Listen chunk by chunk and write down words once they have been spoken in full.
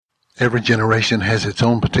Every generation has its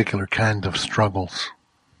own particular kind of struggles.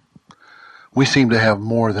 We seem to have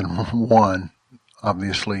more than one,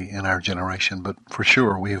 obviously, in our generation, but for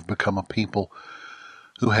sure we have become a people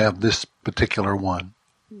who have this particular one.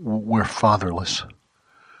 We're fatherless,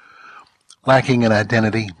 lacking in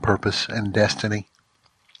identity, purpose, and destiny.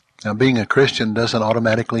 Now, being a Christian doesn't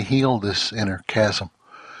automatically heal this inner chasm.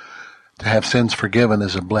 To have sins forgiven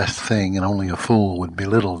is a blessed thing, and only a fool would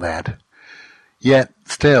belittle that. Yet,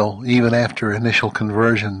 still, even after initial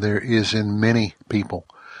conversion, there is in many people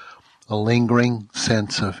a lingering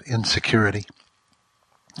sense of insecurity.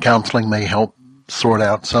 Counseling may help sort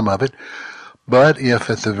out some of it, but if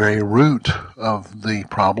at the very root of the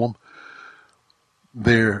problem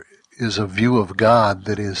there is a view of God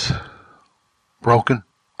that is broken,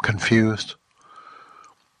 confused,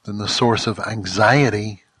 then the source of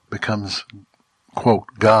anxiety becomes, quote,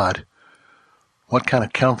 God. What kind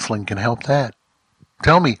of counseling can help that?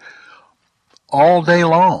 Tell me all day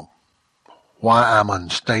long why I'm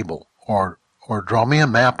unstable, or draw me a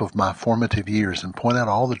map of my formative years and point out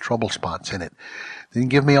all the trouble spots in it. Then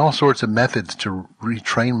give me all sorts of methods to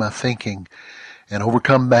retrain my thinking and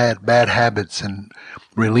overcome bad habits and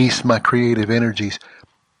release my creative energies.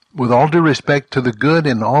 With all due respect to the good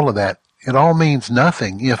in all of that, it all means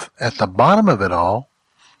nothing if at the bottom of it all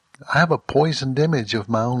I have a poisoned image of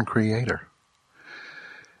my own Creator.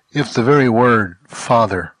 If the very word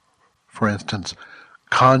Father, for instance,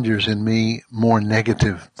 conjures in me more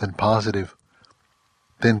negative than positive,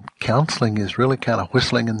 then counseling is really kind of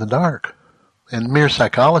whistling in the dark. And mere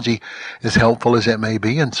psychology, as helpful as it may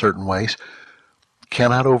be in certain ways,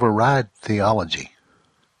 cannot override theology.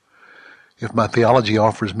 If my theology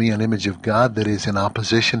offers me an image of God that is in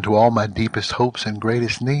opposition to all my deepest hopes and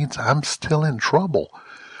greatest needs, I'm still in trouble.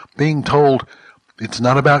 Being told it's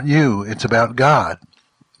not about you, it's about God,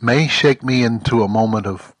 may shake me into a moment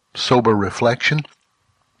of sober reflection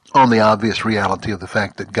on the obvious reality of the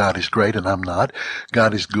fact that God is great and I'm not.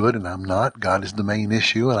 God is good and I'm not. God is the main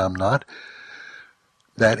issue and I'm not.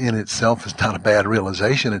 That in itself is not a bad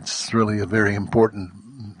realization. It's really a very important,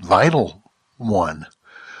 vital one.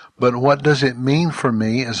 But what does it mean for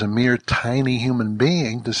me as a mere tiny human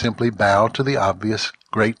being to simply bow to the obvious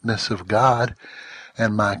greatness of God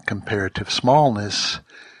and my comparative smallness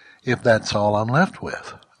if that's all I'm left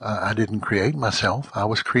with? I didn't create myself. I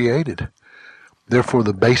was created. Therefore,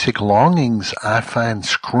 the basic longings I find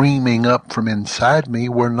screaming up from inside me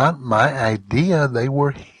were not my idea, they were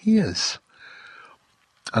His.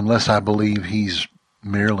 Unless I believe He's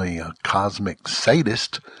merely a cosmic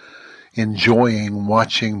sadist, enjoying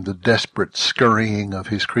watching the desperate scurrying of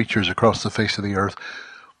His creatures across the face of the earth,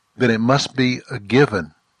 then it must be a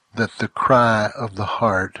given that the cry of the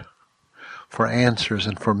heart for answers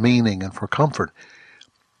and for meaning and for comfort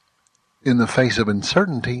in the face of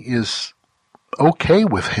uncertainty is okay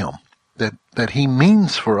with Him, that He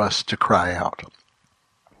means for us to cry out.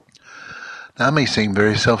 Now, I may seem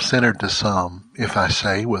very self-centered to some if I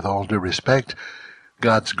say, with all due respect,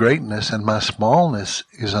 God's greatness and my smallness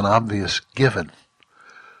is an obvious given.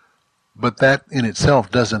 But that in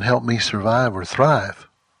itself doesn't help me survive or thrive.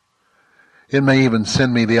 It may even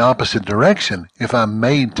send me the opposite direction if I'm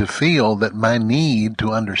made to feel that my need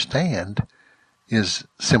to understand is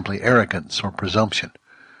simply arrogance or presumption.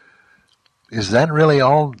 Is that really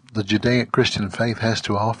all the Judaic Christian faith has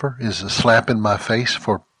to offer? Is a slap in my face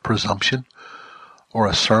for presumption? Or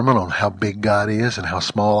a sermon on how big God is and how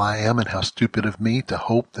small I am and how stupid of me to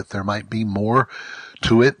hope that there might be more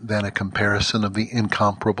to it than a comparison of the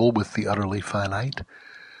incomparable with the utterly finite?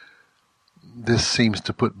 This seems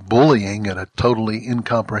to put bullying at a totally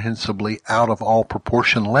incomprehensibly out of all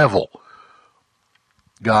proportion level.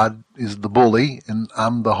 God is the bully and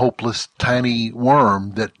I'm the hopeless tiny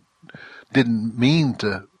worm that didn't mean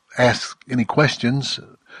to ask any questions,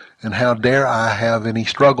 and how dare I have any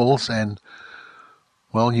struggles, and,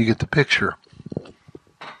 well, you get the picture.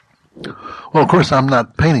 Well, of course, I'm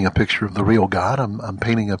not painting a picture of the real God. I'm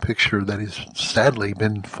painting a picture that has sadly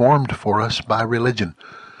been formed for us by religion.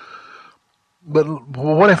 But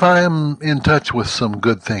what if I am in touch with some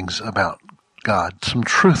good things about God, some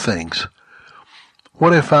true things?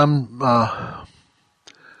 What if I'm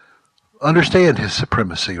understand His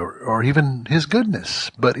supremacy or even His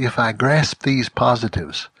goodness? But if I grasp these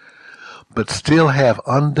positives, but still have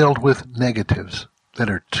undealt with negatives that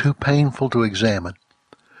are too painful to examine,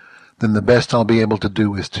 then the best I'll be able to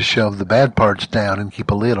do is to shove the bad parts down and keep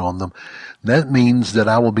a lid on them. That means that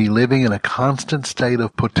I will be living in a constant state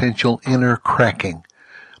of potential inner cracking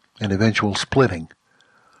and eventual splitting.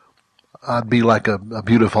 I'd be like a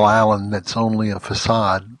beautiful island that's only a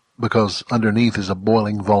facade because underneath is a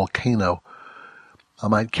boiling volcano. I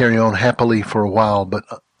might carry on happily for a while, but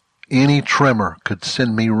any tremor could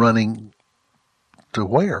send me running to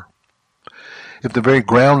where? If the very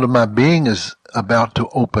ground of my being is about to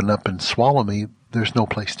open up and swallow me, there's no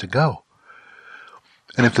place to go.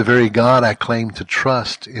 And if the very God I claim to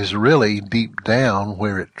trust is really deep down,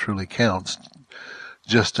 where it truly counts,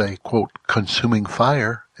 just a, quote, consuming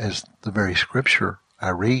fire, as the very scripture I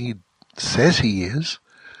read says he is,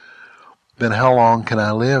 then how long can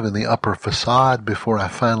I live in the upper facade before I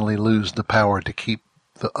finally lose the power to keep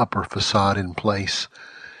the upper facade in place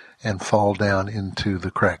and fall down into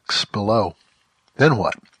the cracks below? Then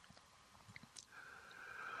what?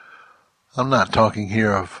 I'm not talking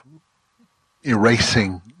here of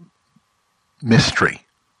erasing mystery.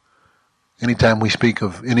 Anytime we speak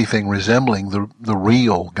of anything resembling the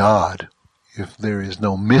real God, if there is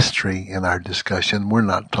no mystery in our discussion, we're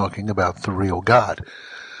not talking about the real God.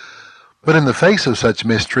 But in the face of such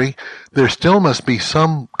mystery, there still must be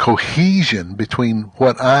some cohesion between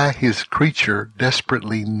what I, his creature,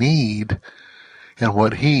 desperately need and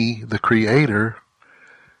what he, the Creator,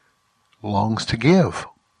 longs to give.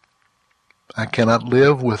 I cannot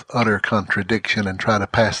live with utter contradiction and try to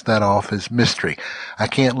pass that off as mystery. I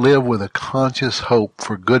can't live with a conscious hope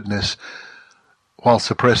for goodness while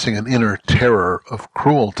suppressing an inner terror of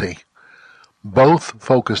cruelty, both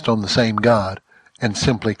focused on the same God, and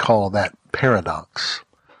simply call that paradox.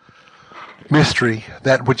 Mystery,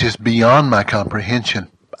 that which is beyond my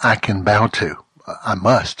comprehension, I can bow to. I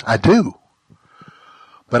must. I do.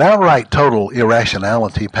 But outright total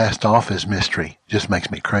irrationality passed off as mystery just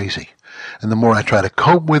makes me crazy. And the more I try to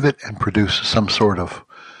cope with it and produce some sort of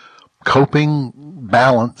coping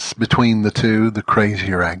balance between the two, the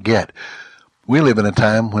crazier I get. We live in a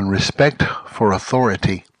time when respect for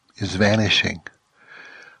authority is vanishing.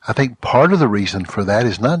 I think part of the reason for that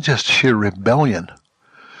is not just sheer rebellion,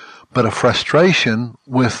 but a frustration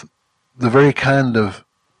with the very kind of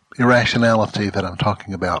irrationality that I'm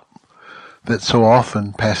talking about, that so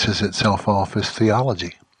often passes itself off as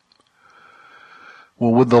theology.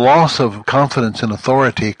 Well, with the loss of confidence in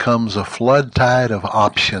authority comes a flood tide of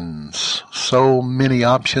options. So many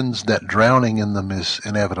options that drowning in them is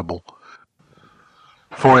inevitable.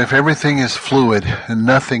 For if everything is fluid and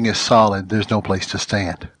nothing is solid, there's no place to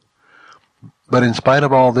stand. But in spite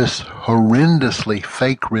of all this horrendously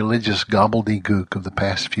fake religious gobbledygook of the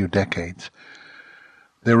past few decades,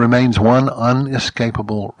 there remains one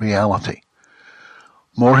unescapable reality,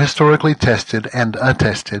 more historically tested and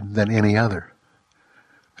attested than any other.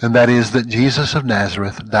 And that is that Jesus of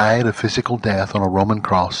Nazareth died a physical death on a Roman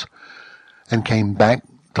cross and came back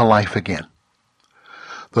to life again.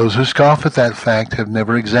 Those who scoff at that fact have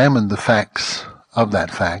never examined the facts of that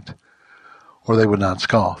fact, or they would not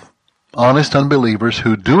scoff. Honest unbelievers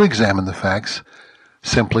who do examine the facts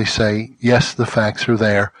simply say, yes, the facts are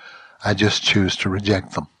there, I just choose to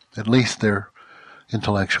reject them. At least they're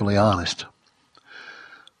intellectually honest.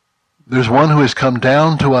 There's one who has come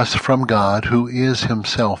down to us from God, who is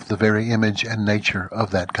himself the very image and nature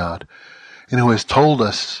of that God, and who has told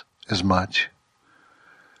us as much,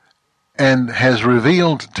 and has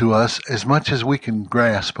revealed to us as much as we can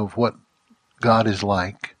grasp of what God is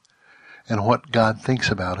like and what God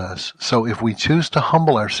thinks about us. So if we choose to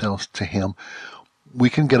humble ourselves to him, we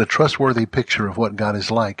can get a trustworthy picture of what God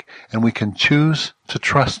is like, and we can choose to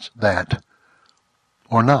trust that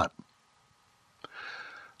or not.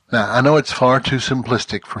 Now, I know it's far too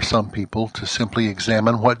simplistic for some people to simply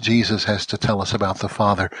examine what Jesus has to tell us about the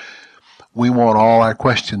Father. We want all our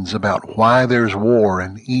questions about why there's war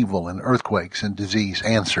and evil and earthquakes and disease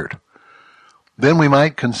answered. Then we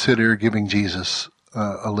might consider giving Jesus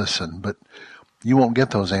a listen, but you won't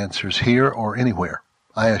get those answers here or anywhere.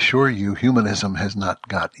 I assure you, humanism has not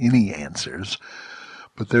got any answers,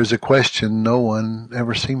 but there's a question no one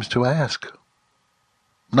ever seems to ask.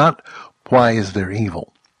 Not, why is there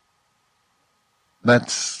evil? That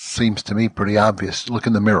seems to me pretty obvious. Look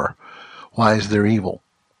in the mirror. Why is there evil?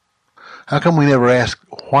 How come we never ask,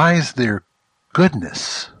 why is there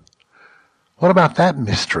goodness? What about that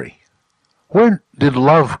mystery? Where did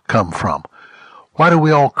love come from? Why do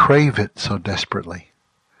we all crave it so desperately?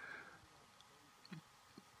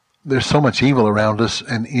 There's so much evil around us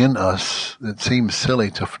and in us that seems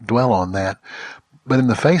silly to dwell on that. But in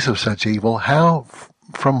the face of such evil,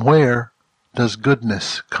 from where does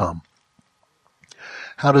goodness come?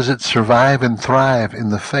 How does it survive and thrive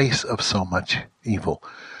in the face of so much evil?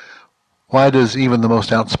 Why does even the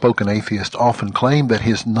most outspoken atheist often claim that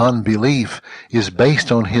his non-belief is based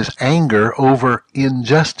on his anger over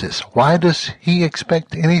injustice? Why does he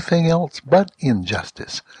expect anything else but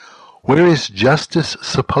injustice? Where is justice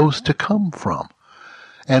supposed to come from?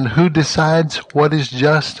 And who decides what is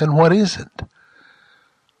just and what isn't?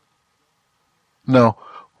 No,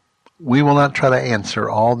 we will not try to answer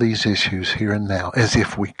all these issues here and now as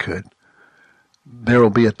if we could. There will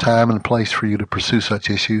be a time and place for you to pursue such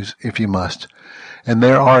issues if you must. And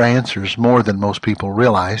there are answers more than most people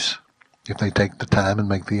realize if they take the time and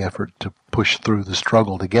make the effort to push through the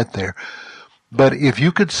struggle to get there. But if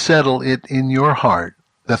you could settle it in your heart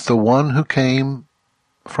that the one who came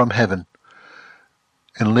from heaven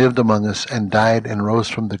and lived among us and died and rose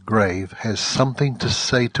from the grave has something to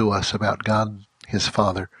say to us about God, his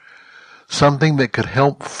Father, something that could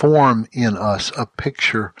help form in us a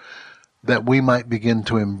picture that we might begin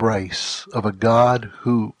to embrace of a God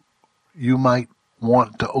who you might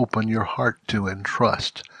want to open your heart to and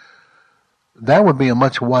trust, that would be a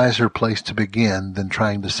much wiser place to begin than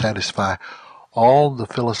trying to satisfy all the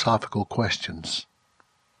philosophical questions.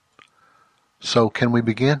 So can we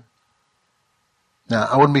begin? Now,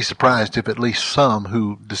 I wouldn't be surprised if at least some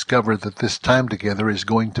who discover that this time together is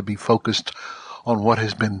going to be focused on what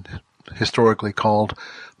has been historically called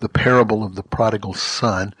the parable of the prodigal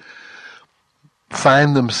son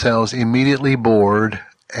find themselves immediately bored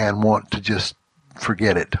and want to just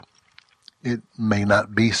forget it. It may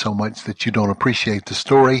not be so much that you don't appreciate the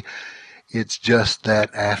story. It's just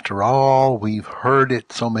that, after all, we've heard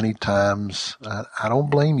it so many times. I don't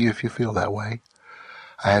blame you if you feel that way.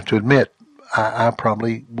 I have to admit, I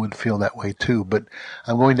probably would feel that way too. But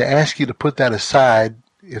I'm going to ask you to put that aside,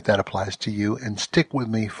 if that applies to you, and stick with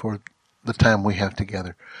me for the time we have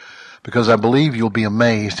together. Because I believe you'll be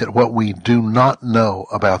amazed at what we do not know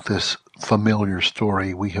about this familiar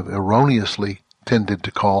story we have erroneously tended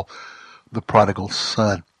to call the prodigal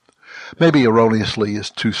son. Maybe erroneously is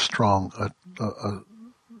too strong a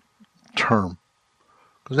term.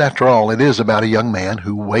 Because after all, it is about a young man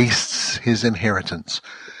who wastes his inheritance.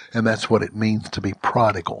 And that's what it means to be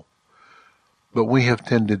prodigal. But we have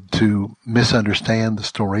tended to misunderstand the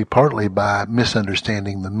story, partly by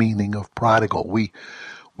misunderstanding the meaning of prodigal. We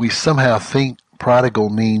somehow think prodigal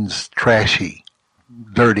means trashy,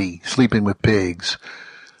 dirty, sleeping with pigs.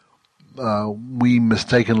 We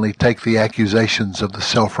mistakenly take the accusations of the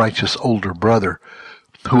self-righteous older brother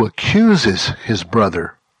who accuses his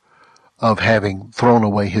brother of having thrown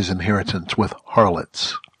away his inheritance with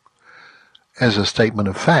harlots as a statement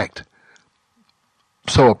of fact.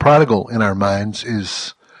 So a prodigal in our minds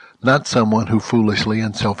is not someone who foolishly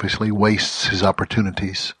and selfishly wastes his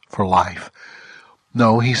opportunities for life.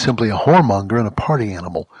 No, he's simply a whoremonger and a party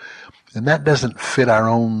animal. And that doesn't fit our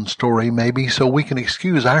own story, maybe, so we can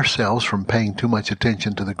excuse ourselves from paying too much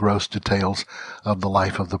attention to the gross details of the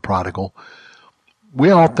life of the prodigal. We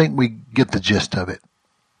all think we get the gist of it.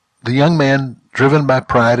 The young man, driven by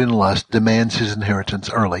pride and lust, demands his inheritance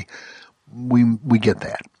early. We get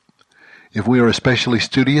that. If we are especially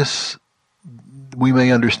studious, we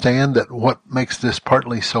may understand that what makes this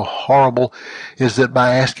partly so horrible is that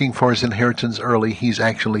by asking for his inheritance early, he's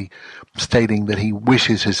actually stating that he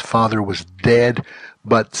wishes his father was dead,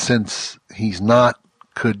 but since he's not,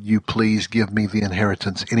 could you please give me the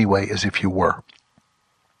inheritance anyway as if you were?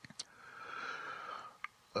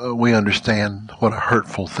 We understand what a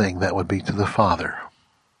hurtful thing that would be to the father.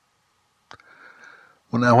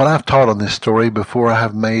 Well, now, when I've taught on this story, before I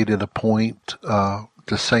have made it a point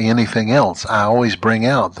to say anything else, I always bring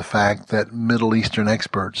out the fact that Middle Eastern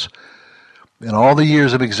experts, in all the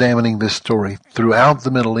years of examining this story throughout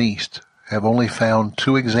the Middle East, have only found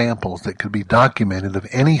 2 examples that could be documented of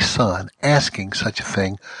any son asking such a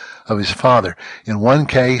thing of his father. In one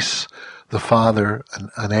case, the father,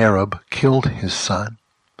 an Arab, killed his son.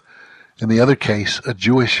 In the other case, a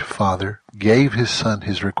Jewish father gave his son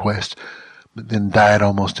his request, but then died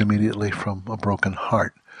almost immediately from a broken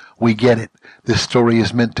heart. We get it. This story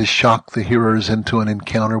is meant to shock the hearers into an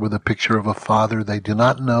encounter with a picture of a father they do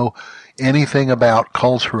not know anything about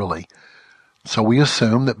culturally. So we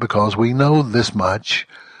assume that because we know this much,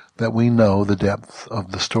 that we know the depth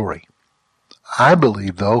of the story. I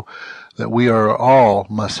believe, though, that we are all,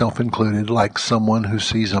 myself included, like someone who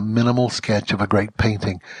sees a minimal sketch of a great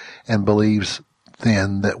painting and believes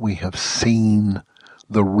then that we have seen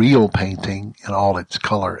the real painting in all its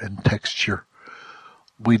color and texture.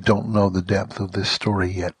 We don't know the depth of this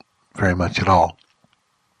story yet very much at all.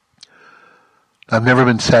 I've never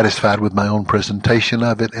been satisfied with my own presentation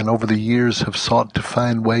of it, and over the years have sought to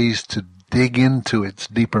find ways to dig into its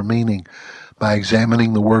deeper meaning by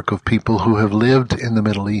examining the work of people who have lived in the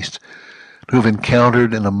Middle East, who have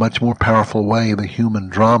encountered in a much more powerful way the human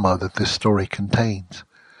drama that this story contains.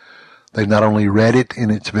 They've not only read it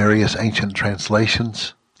in its various ancient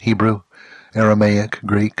translations, Hebrew, Aramaic,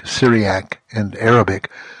 Greek, Syriac, and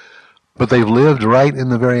Arabic, But they've lived right in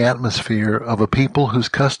the very atmosphere of a people whose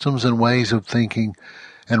customs and ways of thinking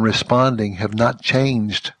and responding have not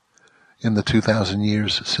changed in the 2,000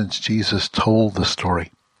 years since Jesus told the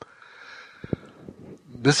story.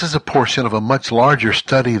 This is a portion of a much larger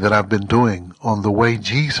study that I've been doing on the way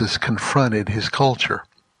Jesus confronted his culture.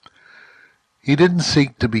 He didn't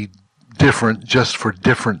seek to be different just for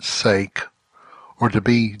difference sake, or to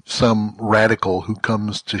be some radical who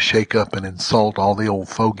comes to shake up and insult all the old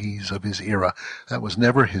fogies of his era. That was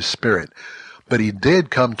never his spirit. But he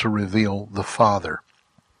did come to reveal the Father.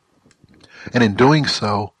 And in doing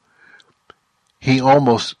so, he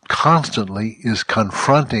almost constantly is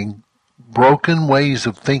confronting broken ways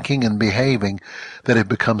of thinking and behaving that have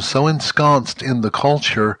become so ensconced in the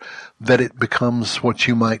culture that it becomes what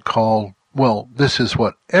you might call, well, this is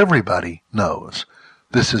what everybody knows.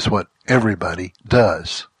 This is what everybody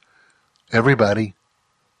does. Everybody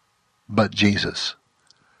but Jesus.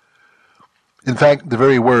 In fact, the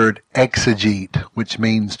very word exegete, which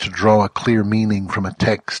means to draw a clear meaning from a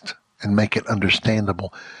text and make it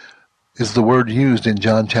understandable, is the word used in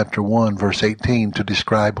John chapter 1, verse 18 to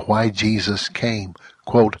describe why Jesus came.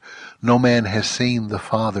 Quote, "No man has seen the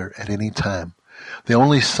Father at any time. The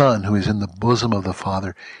only Son who is in the bosom of the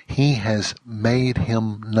Father, he has made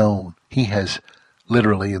him known." He has,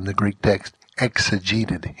 literally in the Greek text,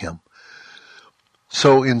 exegeted him.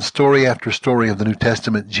 So in story after story of the New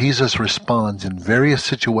Testament, Jesus responds in various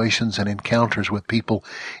situations and encounters with people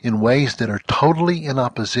in ways that are totally in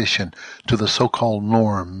opposition to the so-called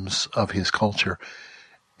norms of his culture.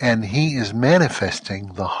 And he is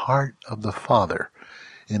manifesting the heart of the Father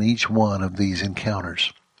in each one of these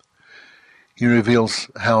encounters. He reveals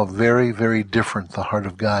how very, very different the heart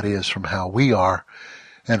of God is from how we are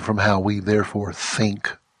and from how we therefore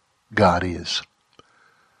think God is.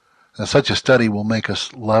 Now, such a study will make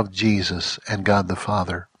us love Jesus and God the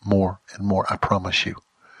Father more and more, I promise you.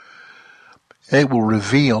 It will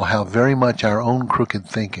reveal how very much our own crooked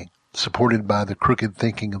thinking, supported by the crooked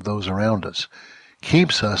thinking of those around us,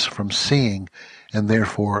 keeps us from seeing and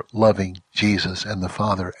therefore loving Jesus and the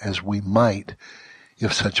Father as we might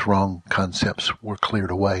if such wrong concepts were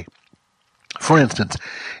cleared away. For instance,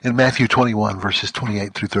 in Matthew 21, verses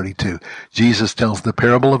 28 through 32, Jesus tells the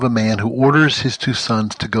parable of a man who orders his two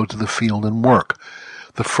sons to go to the field and work.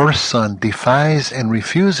 The first son defies and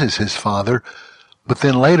refuses his father, but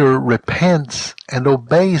then later repents and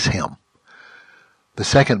obeys him. The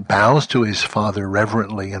second bows to his father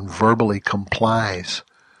reverently and verbally complies,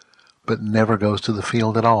 but never goes to the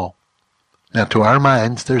field at all. Now, to our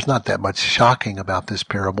minds, there's not that much shocking about this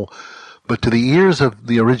parable, but to the ears of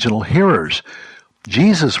the original hearers,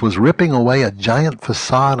 Jesus was ripping away a giant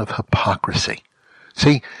facade of hypocrisy.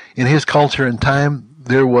 See, in his culture and time,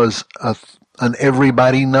 there was an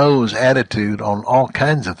everybody knows attitude on all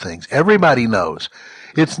kinds of things. Everybody knows.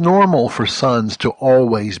 It's normal for sons to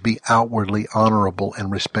always be outwardly honorable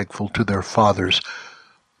and respectful to their fathers.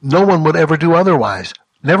 No one would ever do otherwise.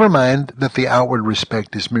 Never mind that the outward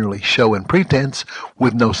respect is merely show and pretense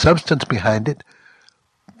with no substance behind it.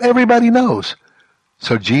 Everybody knows.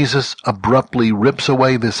 So Jesus abruptly rips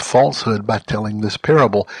away this falsehood by telling this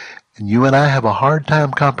parable. And you and I have a hard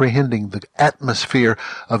time comprehending the atmosphere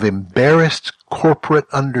of embarrassed corporate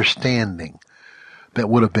understanding that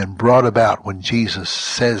would have been brought about when Jesus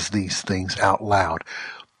says these things out loud.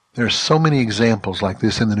 There are so many examples like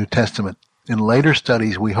this in the New Testament. In later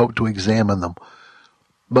studies, we hope to examine them.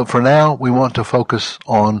 But for now, we want to focus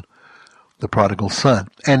on the prodigal son.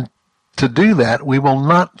 And to do that, we will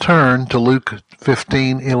not turn to Luke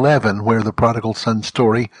 15:11, where the prodigal son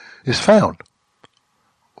story is found.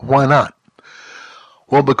 Why not?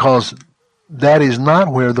 Well, because that is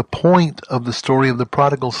not where the point of the story of the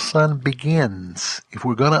prodigal son begins. If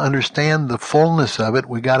we're going to understand the fullness of it,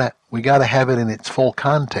 we gotta have it in its full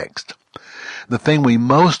context. The thing we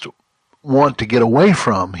most want to get away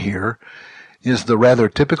from here is the rather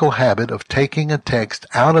typical habit of taking a text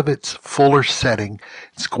out of its fuller setting,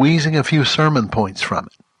 squeezing a few sermon points from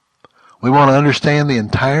it. We want to understand the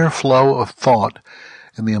entire flow of thought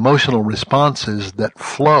and the emotional responses that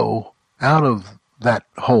flow out of that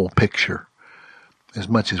whole picture as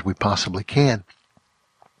much as we possibly can.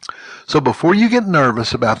 So before you get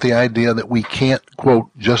nervous about the idea that we can't,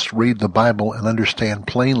 quote, just read the Bible and understand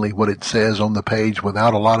plainly what it says on the page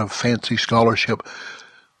without a lot of fancy scholarship,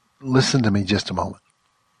 listen to me just a moment.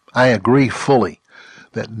 I agree fully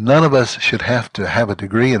that none of us should have to have a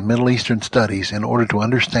degree in Middle Eastern studies in order to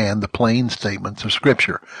understand the plain statements of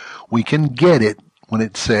Scripture. We can get it when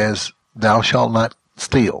it says, thou shalt not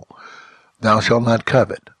steal, thou shalt not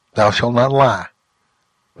covet, thou shalt not lie.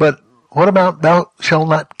 But what about thou shalt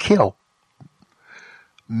not kill?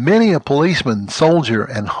 Many a policeman, soldier,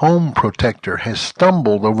 and home protector has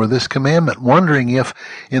stumbled over this commandment, wondering if,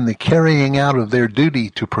 in the carrying out of their duty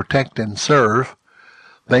to protect and serve,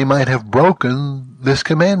 they might have broken this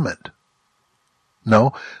commandment.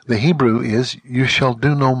 No, the Hebrew is, you shall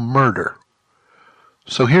do no murder.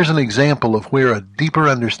 So here's an example of where a deeper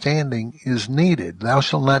understanding is needed. Thou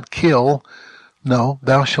shalt not kill. No,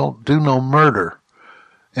 thou shalt do no murder.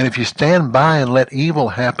 And if you stand by and let evil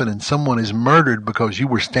happen and someone is murdered because you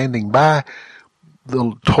were standing by,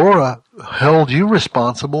 the Torah held you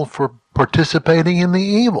responsible for participating in the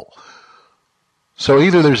evil. So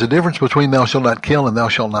either there's a difference between thou shalt not kill and thou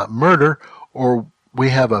shalt not murder, or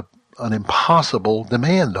we have an impossible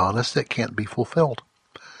demand on us that can't be fulfilled.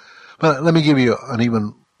 But let me give you an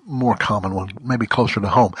even more common one, maybe closer to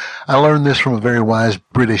home. I learned this from a very wise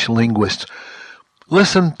British linguist.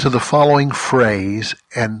 Listen to the following phrase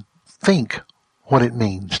and think what it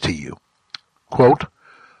means to you. Quote,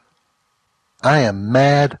 I am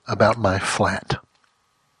mad about my flat.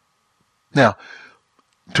 Now,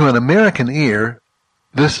 to an American ear,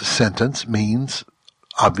 this sentence means,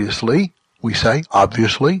 obviously, we say,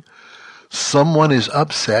 obviously, someone is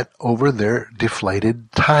upset over their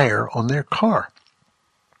deflated tire on their car.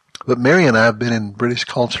 But Mary and I have been in British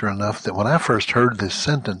culture enough that when I first heard this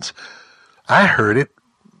sentence, I heard it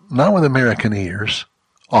not with American ears.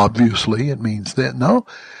 Obviously, it means that. No,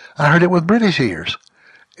 I heard it with British ears.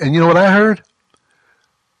 And you know what I heard?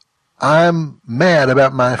 I'm mad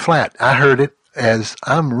about my flat. I heard it as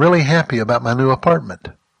I'm really happy about my new apartment.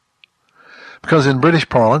 Because in British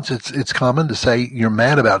parlance, it's common to say you're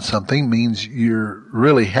mad about something means you're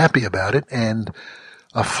really happy about it, and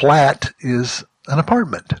a flat is an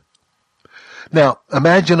apartment. Now,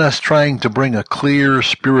 imagine us trying to bring a clear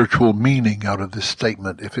spiritual meaning out of this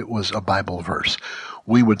statement if it was a Bible verse.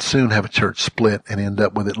 We would soon have a church split and end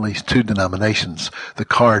up with at least two denominations. The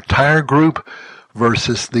car tire group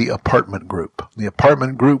versus the apartment group. The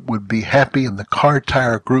apartment group would be happy and the car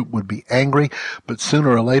tire group would be angry, but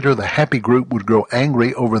sooner or later the happy group would grow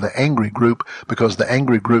angry over the angry group because the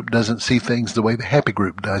angry group doesn't see things the way the happy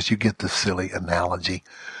group does. You get the silly analogy.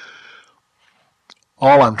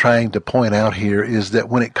 All I'm trying to point out here is that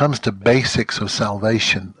when it comes to basics of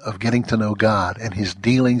salvation, of getting to know God and His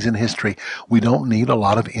dealings in history, we don't need a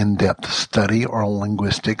lot of in-depth study or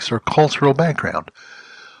linguistics or cultural background.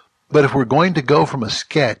 But if we're going to go from a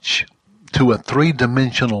sketch to a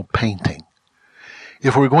three-dimensional painting,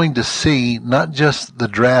 if we're going to see not just the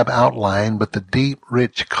drab outline, but the deep,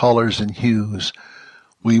 rich colors and hues,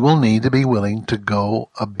 we will need to be willing to go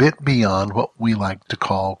a bit beyond what we like to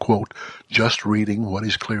call, quote, just reading what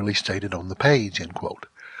is clearly stated on the page, end quote.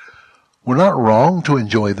 We're not wrong to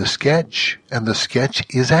enjoy the sketch, and the sketch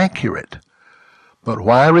is accurate. But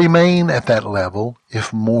why remain at that level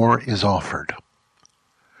if more is offered?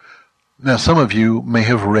 Now, some of you may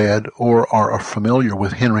have read or are familiar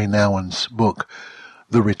with Henry Nouwen's book,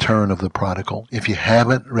 The Return of the Prodigal. If you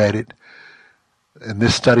haven't read it, and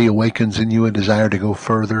this study awakens in you a desire to go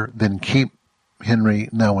further, then keep Henry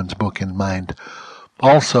Nouwen's book in mind.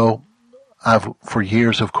 Also, I've for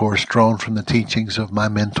years, of course, drawn from the teachings of my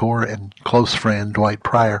mentor and close friend, Dwight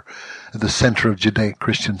Pryor, at the Center of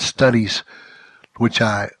Judaic-Christian Studies, which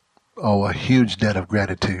I owe a huge debt of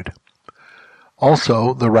gratitude.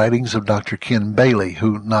 Also, the writings of Dr. Ken Bailey,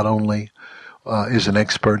 who not only is an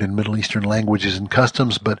expert in Middle Eastern languages and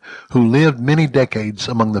customs, but who lived many decades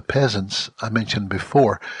among the peasants I mentioned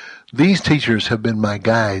before. These teachers have been my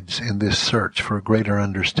guides in this search for a greater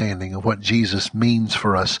understanding of what Jesus means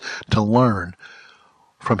for us to learn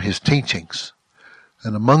from His teachings.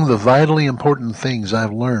 And among the vitally important things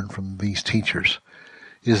I've learned from these teachers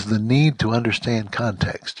is the need to understand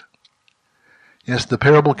context. Yes, the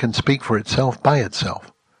parable can speak for itself by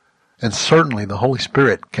itself, and certainly the Holy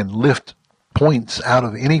Spirit can lift points out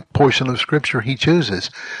of any portion of Scripture He chooses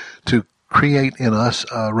to create in us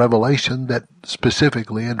a revelation that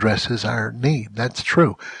specifically addresses our need. That's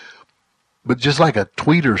true. But just like a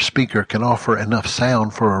tweeter speaker can offer enough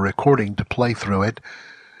sound for a recording to play through it,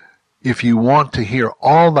 if you want to hear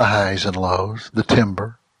all the highs and lows, the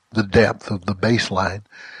timbre, the depth of the bass line,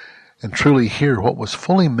 and truly hear what was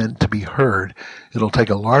fully meant to be heard, it'll take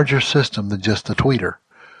a larger system than just the tweeter.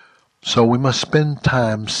 So we must spend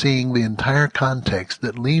time seeing the entire context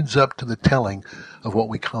that leads up to the telling of what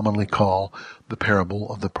we commonly call the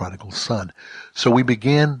parable of the prodigal son. So we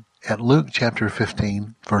begin at Luke chapter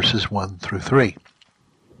 15, verses 1 through 3.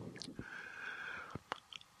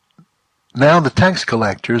 Now the tax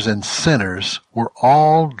collectors and sinners were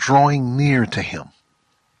all drawing near to him.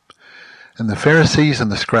 And the Pharisees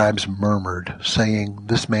and the scribes murmured, saying,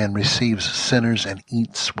 This man receives sinners and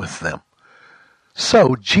eats with them.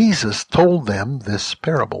 So Jesus told them this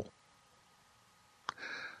parable.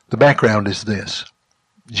 The background is this.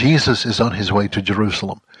 Jesus is on his way to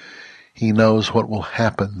Jerusalem. He knows what will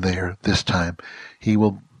happen there this time. He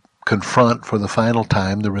will confront for the final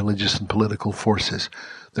time the religious and political forces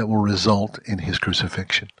that will result in his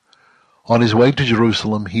crucifixion. On his way to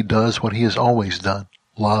Jerusalem, he does what he has always done,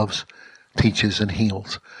 loves, teaches, and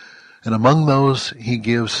heals. And among those he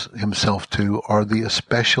gives himself to are the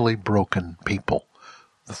especially broken people,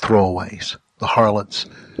 the throwaways, the harlots,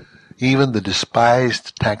 even the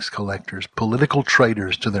despised tax collectors, political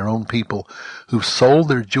traitors to their own people who sold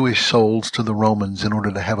their Jewish souls to the Romans in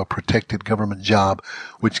order to have a protected government job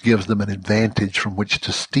which gives them an advantage from which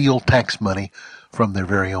to steal tax money from their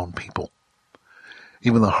very own people.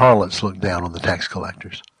 Even the harlots looked down on the tax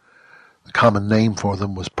collectors. The common name for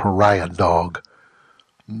them was pariah dog.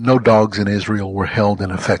 No dogs in Israel were held in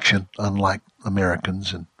affection, unlike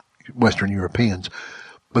Americans and Western Europeans.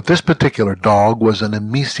 But this particular dog was an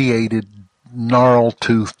emaciated,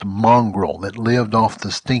 gnarl-toothed mongrel that lived off the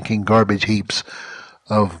stinking garbage heaps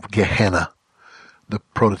of Gehenna, the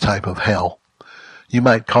prototype of hell. You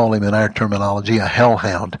might call him, in our terminology, a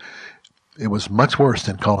hellhound. It was much worse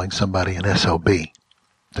than calling somebody an SOB,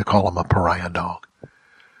 to call him a pariah dog.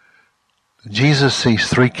 Jesus sees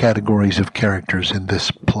three categories of characters in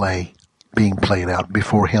this play being played out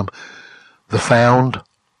before him. The found,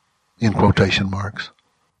 in quotation marks,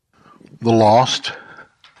 the lost,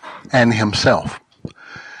 and himself.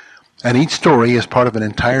 And each story is part of an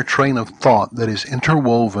entire train of thought that is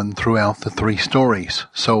interwoven throughout the three stories.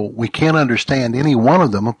 So we can't understand any one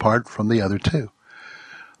of them apart from the other two.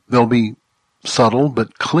 They'll be subtle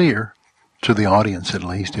but clear, to the audience at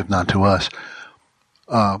least, if not to us,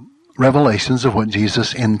 revelations of what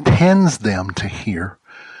Jesus intends them to hear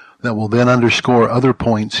that will then underscore other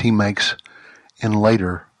points he makes in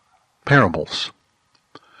later parables.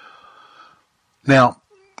 Now,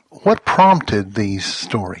 what prompted these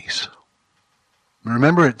stories?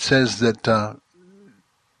 Remember, it says that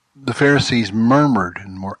the Pharisees murmured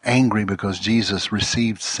and were angry because Jesus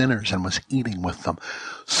received sinners and was eating with them.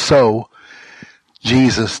 So,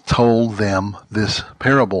 Jesus told them this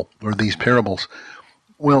parable, or these parables.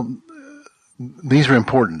 Well, these are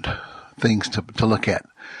important things to look at.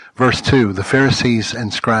 Verse 2, the Pharisees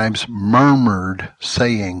and scribes murmured,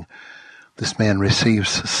 saying, this man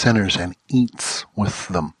receives sinners and eats with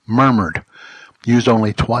them. Murmured, used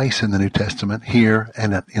only twice in the New Testament, here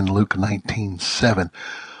and in Luke 19:7.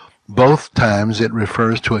 Both times it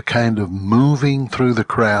refers to a kind of moving through the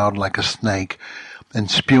crowd like a snake and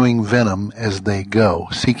spewing venom as they go,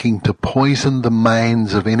 seeking to poison the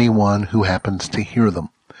minds of anyone who happens to hear them.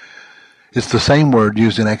 It's the same word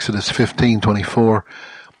used in Exodus 15:24,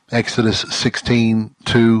 Exodus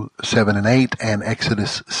 16:2, 7, and 8, and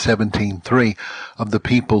Exodus 17:3 of the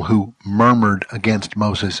people who murmured against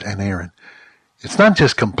Moses and Aaron. It's not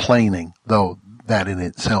just complaining, though that in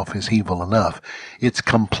itself is evil enough. It's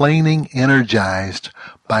complaining energized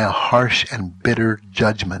by a harsh and bitter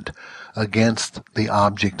judgment against the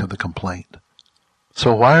object of the complaint.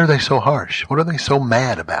 So why are they so harsh? What are they so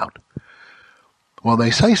mad about? Well,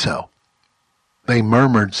 they say so. They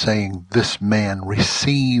murmured, saying, this man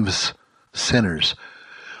receives sinners.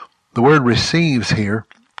 The word receives here,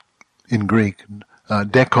 in Greek,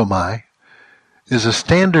 dekomai, is a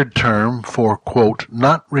standard term for, quote,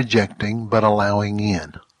 not rejecting but allowing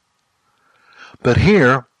in. But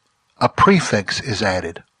here, a prefix is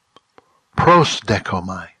added,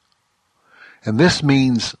 prosdekomai. And this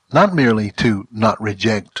means not merely to not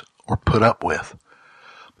reject or put up with,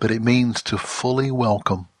 but it means to fully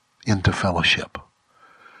welcome into fellowship.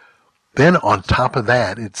 Then on top of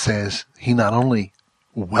that, it says he not only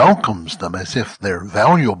welcomes them as if they're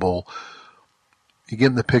valuable. You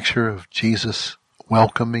get the picture of Jesus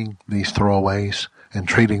welcoming these throwaways and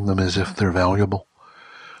treating them as if they're valuable.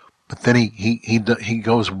 But then he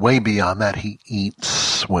goes way beyond that. He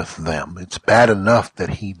eats with them. It's bad enough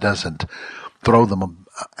that he doesn't throw them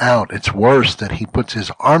out. It's worse that he puts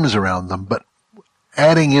his arms around them. But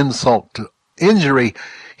adding insult to injury,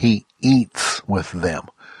 he eats with them.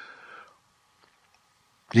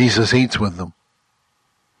 Jesus eats with them.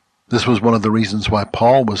 This was one of the reasons why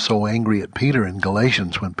Paul was so angry at Peter in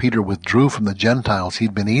Galatians when Peter withdrew from the Gentiles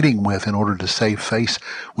he'd been eating with in order to save face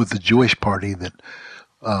with the Jewish party that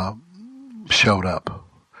showed up.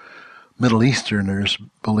 Middle Easterners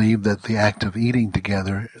believe that the act of eating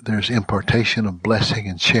together, there's impartation of blessing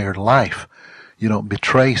and shared life. You don't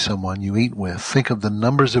betray someone you eat with. Think of the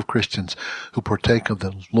numbers of Christians who partake of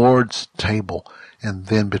the Lord's table and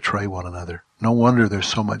then betray one another. No wonder there's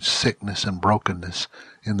so much sickness and brokenness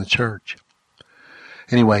in the church.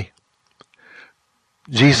 Anyway,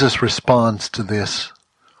 Jesus responds to this.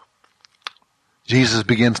 Jesus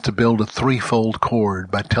begins to build a threefold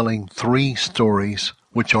cord by telling three stories,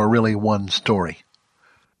 which are really one story.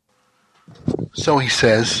 So he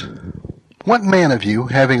says, "What man of you,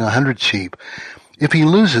 having 100 sheep, if he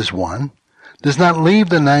loses one, does not leave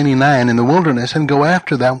the 99 in the wilderness and go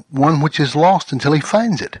after that one which is lost until he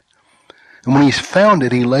finds it? And when he's found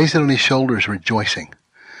it, he lays it on his shoulders, rejoicing.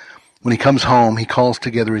 When he comes home, he calls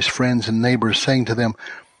together his friends and neighbors, saying to them,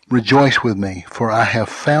 'Rejoice with me, for I have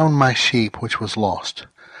found my sheep which was lost.'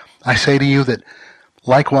 I say to you that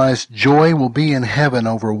likewise joy will be in heaven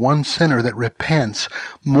over one sinner that repents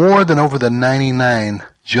more than over the 99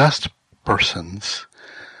 just persons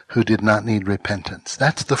who did not need repentance."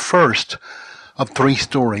 That's the first of three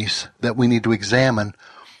stories that we need to examine,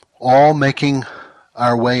 all making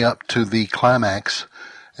our way up to the climax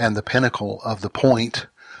and the pinnacle of the point,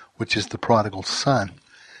 which is the prodigal son.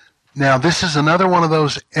 Now, this is another one of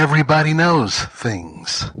those everybody knows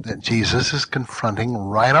things that Jesus is confronting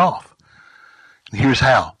right off. And here's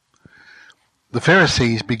how. The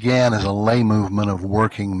Pharisees began as a lay movement of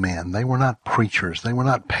working men. They were not preachers. They were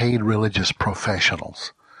not paid religious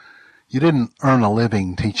professionals. You didn't earn a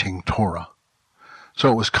living teaching Torah. So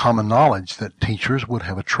it was common knowledge that teachers would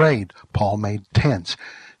have a trade. Paul made tents.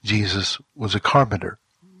 Jesus was a carpenter.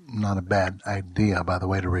 Not a bad idea, by the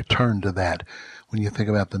way, to return to that when you think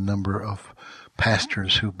about the number of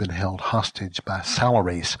pastors who've been held hostage by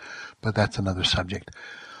salaries, but that's another subject.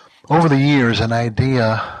 Over the years, an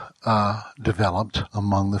idea developed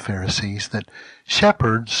among the Pharisees that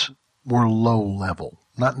shepherds were low level,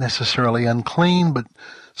 not necessarily unclean, but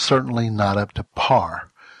certainly not up to par.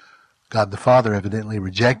 God the Father evidently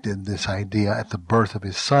rejected this idea at the birth of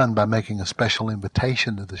his Son by making a special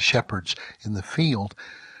invitation to the shepherds in the field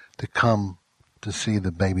to come to see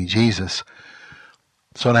the baby Jesus.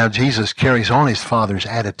 So now Jesus carries on his Father's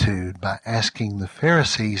attitude by asking the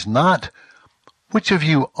Pharisees not, "Which of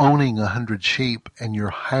you owning 100 sheep and your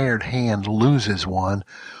hired hand loses one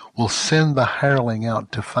will send the hireling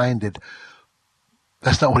out to find it?"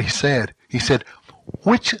 That's not what he said. He said,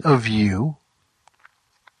 which of you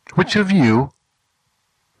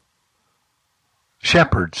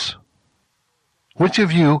shepherds, which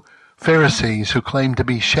of you Pharisees who claim to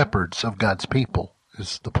be shepherds of God's people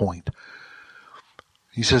is the point.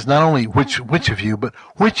 He says not only which of you, but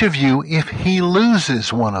which of you if he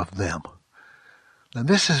loses one of them. Now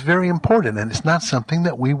this is very important, and it's not something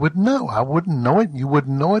that we would know. I wouldn't know it. You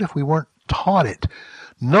wouldn't know it if we weren't taught it.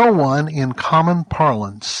 No one in common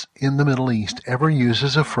parlance in the Middle East ever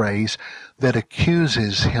uses a phrase that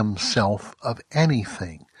accuses himself of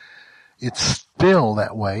anything. It's still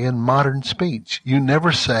that way in modern speech. You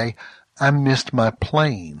never say, "I missed my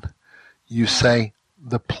plane." You say,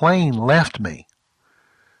 "The plane left me."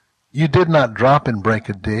 You did not drop and break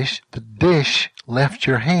a dish. The dish left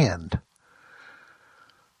your hand.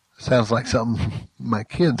 Sounds like something my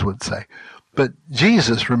kids would say. But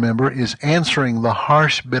Jesus, remember, is answering the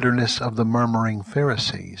harsh bitterness of the murmuring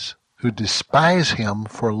Pharisees, who despise him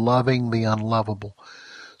for loving the unlovable.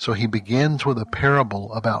 So he begins with a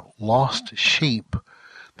parable about lost sheep,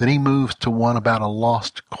 then he moves to one about a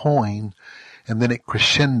lost coin, and then it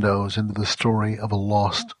crescendos into the story of a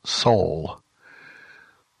lost soul.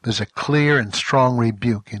 There's a clear and strong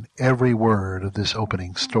rebuke in every word of this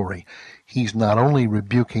opening story. He's not only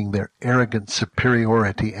rebuking their arrogant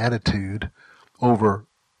superiority attitude over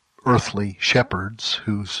earthly shepherds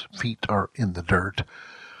whose feet are in the dirt,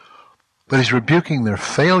 but he's rebuking their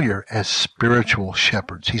failure as spiritual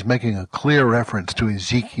shepherds. He's making a clear reference to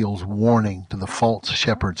Ezekiel's warning to the false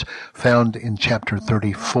shepherds found in chapter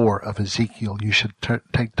 34 of Ezekiel. You should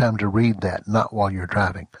take time to read that, not while you're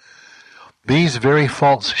driving. These very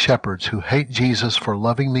false shepherds who hate Jesus for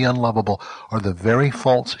loving the unlovable are the very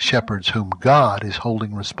false shepherds whom God is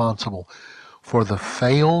holding responsible for the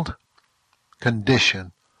failed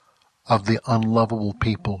condition of the unlovable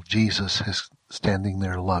people Jesus is standing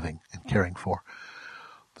there loving and caring for.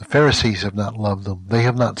 The Pharisees have not loved them. They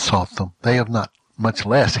have not sought them. They have not, much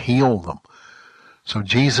less, healed them. So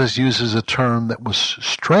Jesus uses a term that was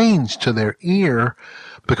strange to their ear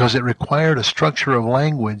because it required a structure of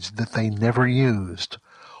language that they never used.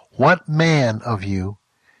 What man of you,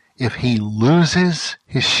 if he loses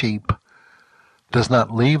his sheep, does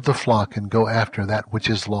not leave the flock and go after that which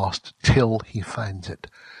is lost till he finds it?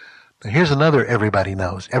 Now here's another everybody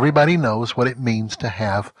knows. Everybody knows what it means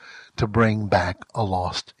to bring back a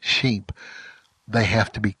lost sheep. They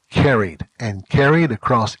have to be carried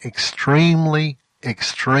across extremely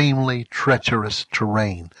treacherous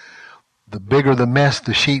terrain. The bigger the mess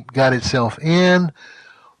the sheep got itself in,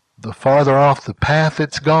 the farther off the path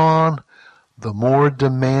it's gone, the more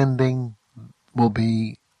demanding will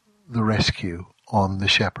be the rescue on the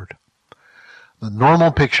shepherd. The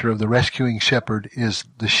normal picture of the rescuing shepherd is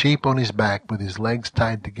the sheep on his back with his legs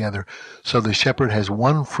tied together, so the shepherd has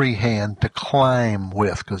one free hand to climb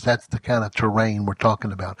with, because that's the kind of terrain we're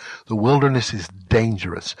talking about. The wilderness is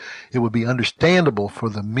dangerous. It would be understandable for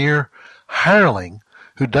the mere hireling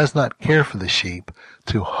who does not care for the sheep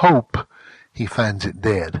to hope he finds it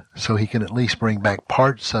dead, so he can at least bring back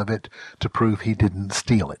parts of it to prove he didn't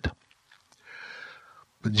steal it.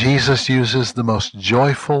 But Jesus uses the most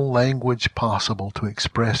joyful language possible to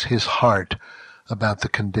express his heart about the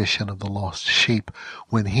condition of the lost sheep.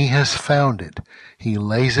 When he has found it, he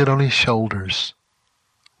lays it on his shoulders,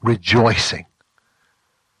 rejoicing.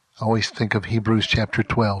 I always think of Hebrews chapter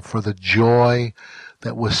 12. For the joy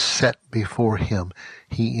that was set before him,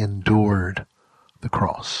 he endured the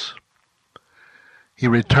cross. He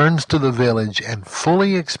returns to the village and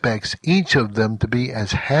fully expects each of them to be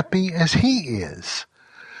as happy as he is.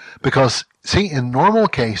 Because, see, in normal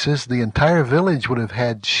cases, the entire village would have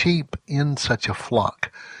had sheep in such a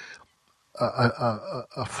flock.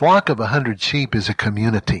 A flock of 100 sheep is a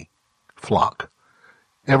community flock.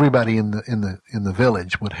 Everybody in the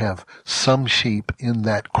village would have some sheep in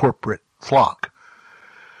that corporate flock.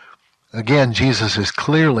 Again, Jesus is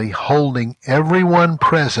clearly holding everyone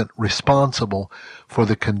present responsible for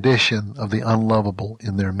the condition of the unlovable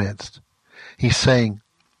in their midst. He's saying,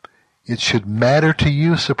 it should matter to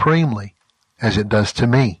you supremely, as it does to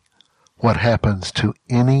me, what happens to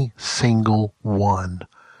any single one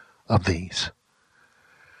of these.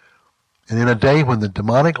 And in a day when the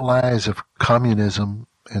demonic lies of communism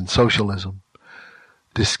and socialism,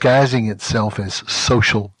 disguising itself as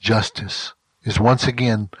social justice, is once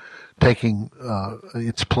again taking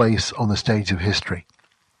its place on the stage of history.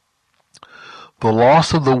 The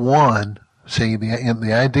loss of the one, see,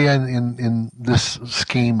 the idea in this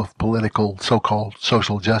scheme of political so-called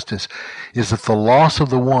social justice is that the loss of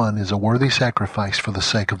the one is a worthy sacrifice for the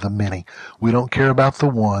sake of the many. We don't care about the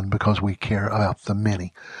one because we care about the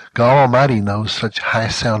many. God Almighty knows such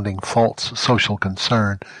high-sounding false social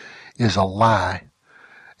concern is a lie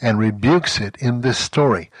and rebukes it in this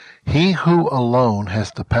story. He who alone has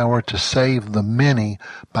the power to save the many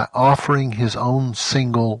by offering his own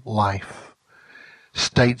single life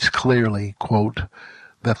states clearly, quote,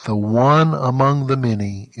 that the one among the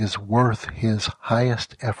many is worth his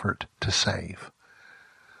highest effort to save.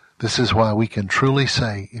 This is why we can truly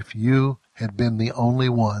say, if you had been the only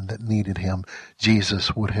one that needed him,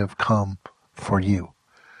 Jesus would have come for you.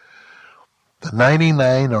 The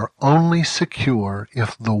 99 are only secure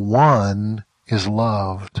if the one is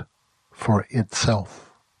loved for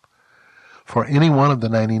itself. For any one of the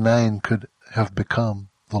 99 could have become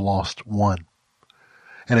the lost one.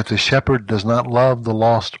 And if the shepherd does not love the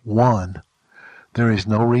lost one, there is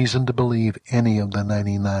no reason to believe any of the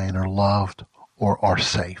 99 are loved or are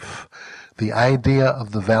safe. The idea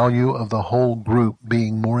of the value of the whole group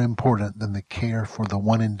being more important than the care for the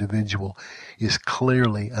one individual is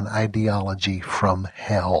clearly an ideology from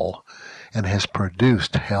hell and has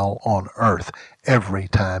produced hell on earth every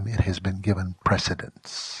time it has been given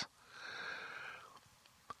precedence.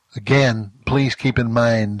 Again, please keep in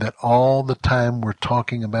mind that all the time we're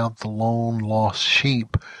talking about the lone lost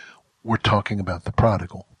sheep, we're talking about the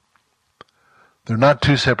prodigal. They're not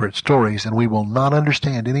two separate stories, and we will not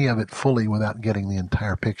understand any of it fully without getting the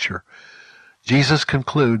entire picture. Jesus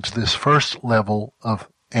concludes this first level of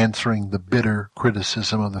answering the bitter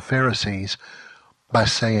criticism of the Pharisees by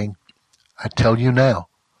saying, I tell you now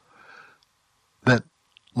that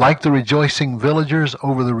like the rejoicing villagers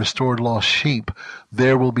over the restored lost sheep,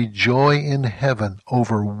 there will be joy in heaven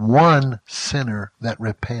over one sinner that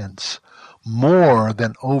repents, more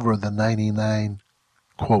than over the 99,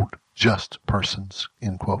 quote, just persons,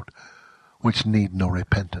 end quote, which need no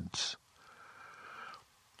repentance.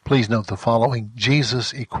 Please note the following.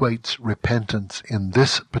 Jesus equates repentance in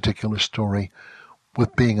this particular story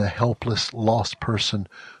with being a helpless, lost person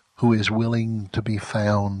who is willing to be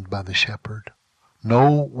found by the shepherd.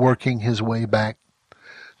 No working his way back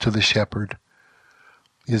to the shepherd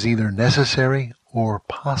is either necessary or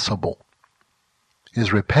possible.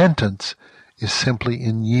 His repentance is simply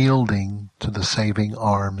in yielding to the saving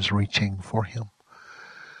arms reaching for him.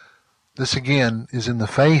 This again is in the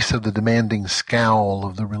face of the demanding scowl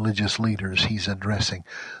of the religious leaders he's addressing.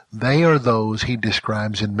 They are those he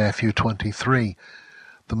describes in Matthew 23,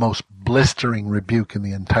 the most blistering rebuke in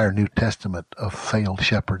the entire New Testament of failed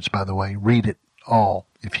shepherds, by the way. Read it all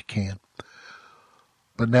if you can.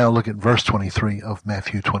 But now look at verse 23 of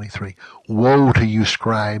Matthew 23. Woe to you,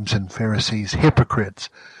 scribes and Pharisees, hypocrites!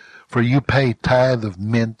 For you pay tithe of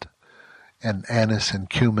mint and anise and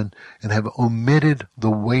cumin, and have omitted the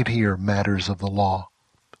weightier matters of the law: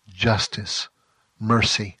 justice,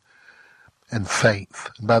 mercy, and faith.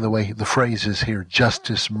 And by the way, the phrase is here: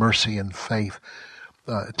 justice, mercy, and faith.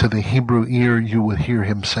 To the Hebrew ear, you would hear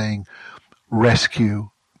him saying rescue,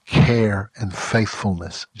 care, and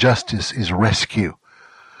faithfulness. Justice is rescue,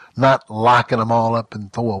 not locking them all up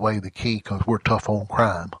and throw away the key because we're tough on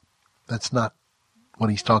crime. That's not what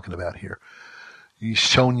he's talking about here. He's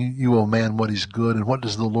shown you, O man, what is good, and what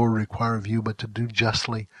does the Lord require of you but to do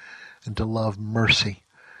justly and to love mercy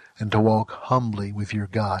and to walk humbly with your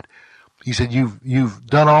God. He said, you've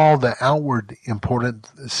done all the outward important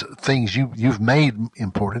things you've made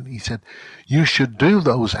important. He said, you should do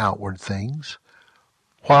those outward things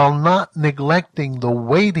while not neglecting the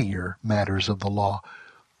weightier matters of the law,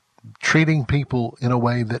 treating people in a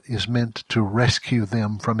way that is meant to rescue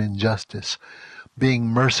them from injustice, being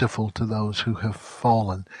merciful to those who have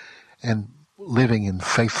fallen, and living in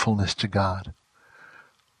faithfulness to God.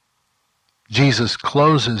 Jesus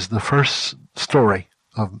closes the first story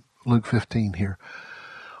of Luke 15 here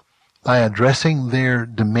by addressing their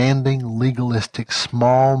demanding, legalistic,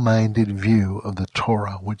 small-minded view of the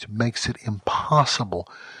Torah, which makes it impossible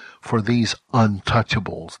for these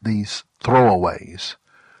untouchables, these throwaways,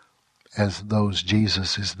 as those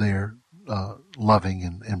Jesus is there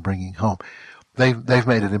loving and bringing home. They've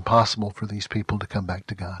made it impossible for these people to come back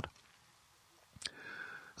to God.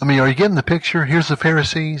 I mean, are you getting the picture? Here's the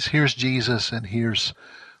Pharisees, here's Jesus, and here's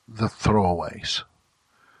the throwaways.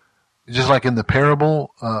 Just like in the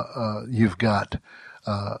parable, you've got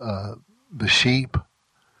the sheep,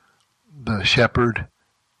 the shepherd,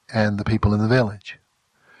 and the people in the village.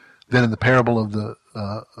 Then in the parable of the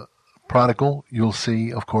prodigal, you'll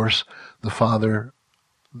see, of course, the father,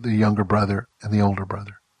 the younger brother, and the older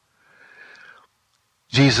brother.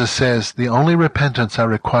 Jesus says, the only repentance I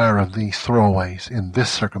require of these throwaways in this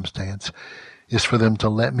circumstance is for them to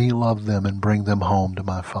let me love them and bring them home to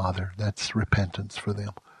my Father. That's repentance for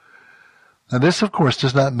them. Now this, of course,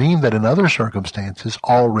 does not mean that in other circumstances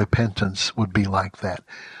all repentance would be like that.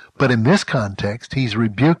 But in this context, he's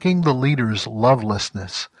rebuking the leader's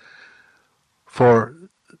lovelessness for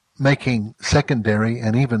making secondary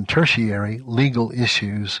and even tertiary legal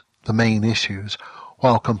issues the main issues,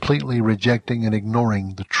 while completely rejecting and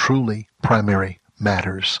ignoring the truly primary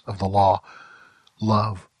matters of the law: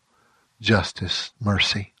 love, justice,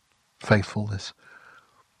 mercy, faithfulness.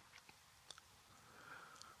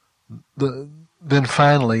 Then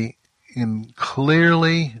finally, in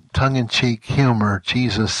clearly tongue-in-cheek humor,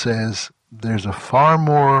 Jesus says there's far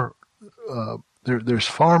more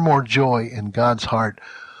joy in God's heart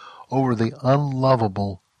over the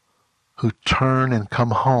unlovable who turn and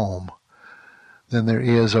come home than there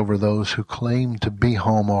is over those who claim to be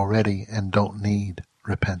home already and don't need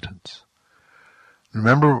repentance.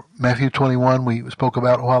 Remember Matthew 21 we spoke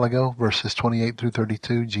about a while ago, verses 28 through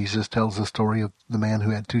 32? Jesus tells the story of the man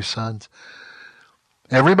who had 2 sons.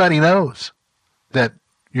 Everybody knows that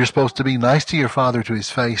you're supposed to be nice to your father to his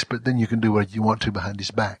face, but then you can do what you want to behind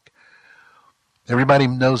his back. Everybody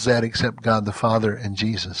knows that except God the Father and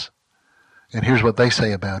Jesus. And here's what they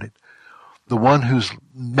say about it. The one who's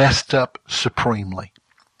messed up supremely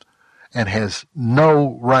and has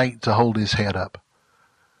no right to hold his head up,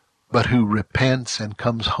 but who repents and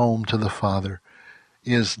comes home to the Father,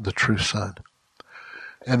 is the true Son.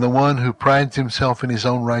 And the one who prides himself in his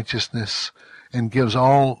own righteousness and gives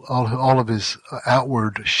all of his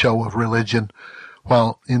outward show of religion,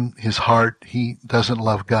 while in his heart he doesn't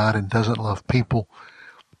love God and doesn't love people,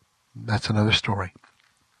 that's another story.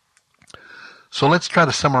 So let's try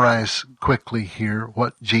to summarize quickly here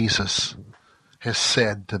what Jesus has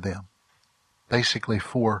said to them. Basically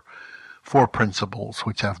four principles,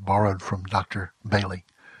 which I've borrowed from Dr. Bailey.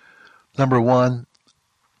 Number 1,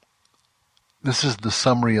 this is the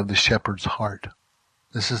summary of the shepherd's heart.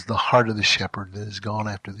 This is the heart of the shepherd that has gone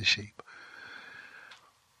after the sheep.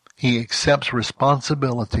 He accepts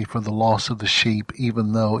responsibility for the loss of the sheep,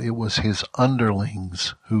 even though it was his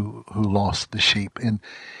underlings who lost the sheep.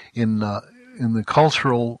 In the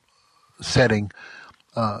cultural setting,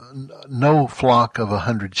 no flock of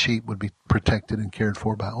 100 sheep would be protected and cared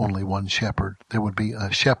for by only one shepherd. There would be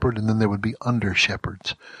a shepherd, and then there would be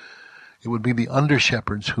under-shepherds. It would be the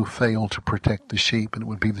under-shepherds who fail to protect the sheep, and it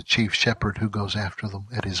would be the chief shepherd who goes after them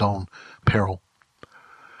at his own peril.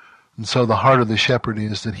 And so the heart of the shepherd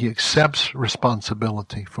is that he accepts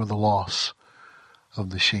responsibility for the loss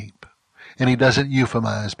of the sheep. And he doesn't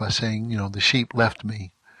euphemize by saying, the sheep left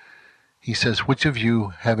me. He says, which of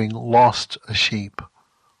you, having lost a sheep,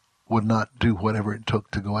 would not do whatever it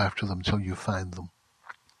took to go after them till you find them?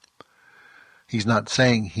 He's not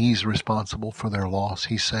saying he's responsible for their loss.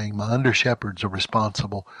 He's saying my under-shepherds are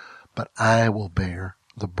responsible, but I will bear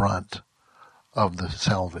the brunt of the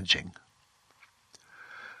salvaging.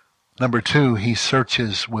 Number 2, he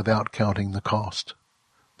searches without counting the cost.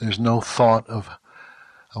 There's no thought of,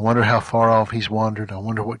 I wonder how far off he's wandered. I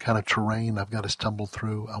wonder what kind of terrain I've got to stumble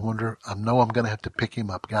through. I know I'm going to have to pick him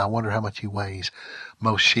up. I wonder how much he weighs.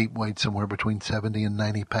 Most sheep weighed somewhere between 70 and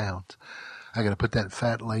 90 pounds. I got to put that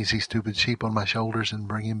fat, lazy, stupid sheep on my shoulders and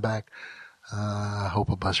bring him back. I hope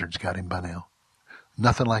a buzzard's got him by now.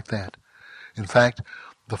 Nothing like that. In fact,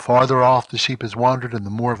 the farther off the sheep has wandered and the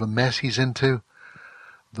more of a mess he's into,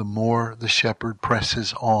 the more the shepherd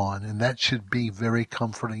presses on. And that should be very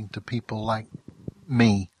comforting to people like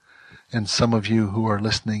me and some of you who are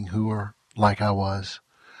listening who are like I was,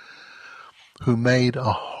 who made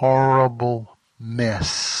a horrible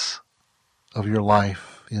mess of your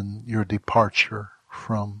life in your departure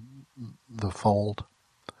from the fold.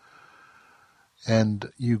 And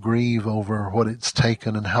you grieve over what it's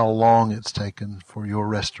taken and how long it's taken for your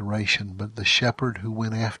restoration. But the shepherd who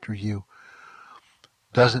went after you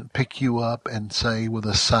doesn't pick you up and say with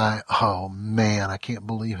a sigh, oh man, I can't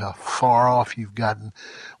believe how far off you've gotten.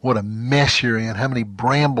 What a mess you're in. How many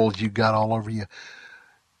brambles you got all over you.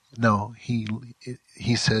 No, he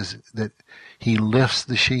says that he lifts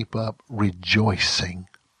the sheep up rejoicing.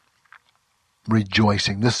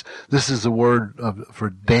 Rejoicing. This is the word for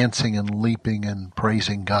dancing and leaping and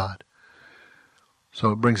praising God.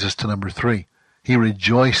 So it brings us to number 3. He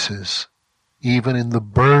rejoices even in the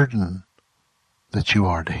burden that you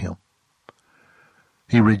are to him.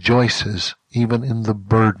 He rejoices even in the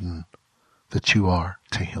burden that you are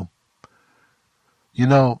to him. You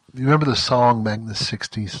know, you remember the song back in the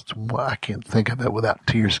 60s? I can't think of it without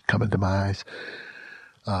tears coming to my eyes.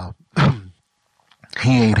 He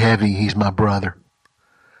ain't heavy, he's my brother.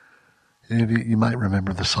 You might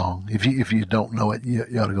remember the song. If you don't know it, you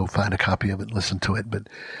ought to go find a copy of it and listen to it. But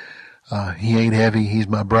he ain't heavy, he's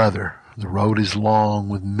my brother. The road is long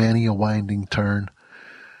with many a winding turn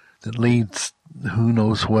that leads who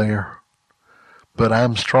knows where. But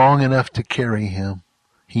I'm strong enough to carry him.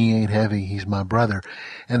 He ain't heavy, he's my brother.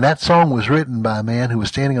 And that song was written by a man who was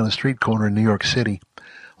standing on a street corner in New York City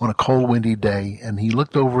on a cold, windy day, and he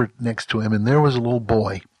looked over next to him, and there was a little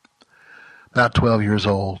boy, about 12 years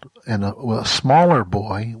old, and a smaller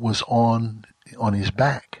boy was on his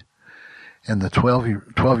back. And the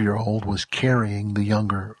 12-year-old was carrying the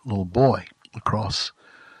younger little boy across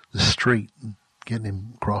the street, getting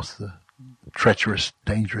him across the treacherous,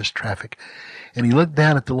 dangerous traffic. And he looked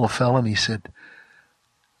down at the little fella and he said,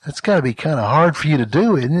 "That's got to be kind of hard for you to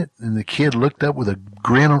do, isn't it?" And the kid looked up with a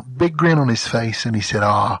big grin on his face, and he said,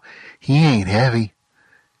 he ain't heavy.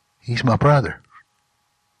 He's my brother."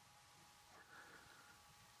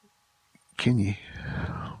 Can you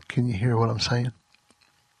hear what I'm saying?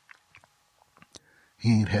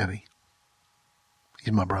 He ain't heavy.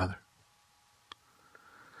 He's my brother.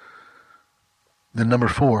 Then number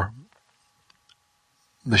 4,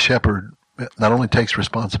 the shepherd not only takes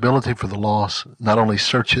responsibility for the loss, not only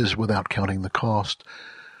searches without counting the cost,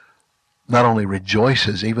 not only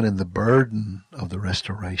rejoices even in the burden of the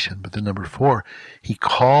restoration, but then number 4, he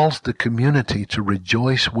calls the community to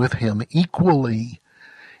rejoice with him equally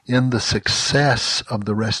in the success of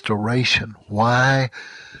the restoration. Why?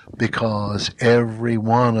 Because every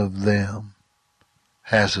one of them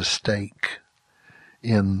has a stake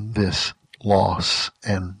in this loss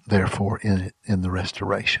and therefore in the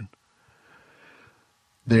restoration.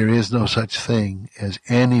 There is no such thing as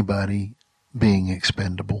anybody being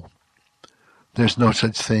expendable. There's no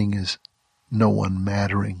such thing as no one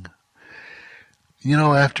mattering. You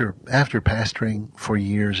know, after pastoring for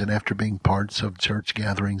years and after being parts of church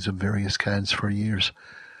gatherings of various kinds for years,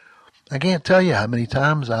 I can't tell you how many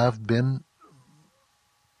times I've been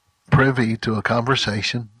privy to a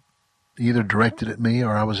conversation, either directed at me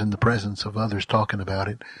or I was in the presence of others talking about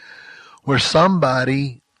it, where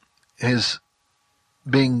somebody is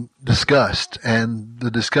being discussed, and the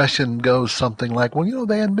discussion goes something like, well, you know,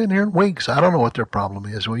 they hadn't been here in weeks. I don't know what their problem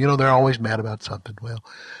is. Well, you know, they're always mad about something. Well,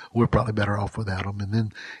 we're probably better off without them. And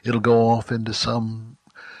then it'll go off into some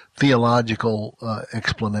theological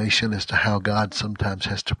explanation as to how God sometimes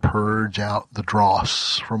has to purge out the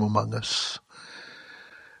dross from among us.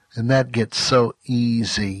 And that gets so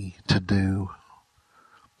easy to do,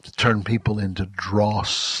 to turn people into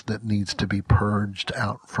dross that needs to be purged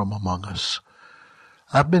out from among us.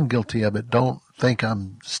 I've been guilty of it. Don't think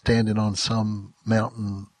I'm standing on some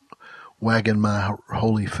mountain wagging my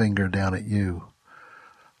holy finger down at you.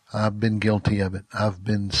 I've been guilty of it. I've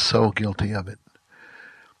been so guilty of it.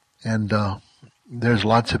 And there's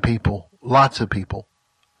lots of people lots of people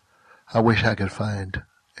I wish I could find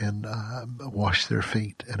and wash their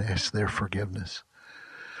feet and ask their forgiveness.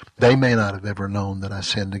 They may not have ever known that I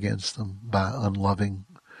sinned against them by unloving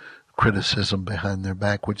criticism behind their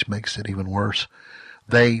back, which makes it even worse.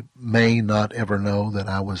 They may not ever know that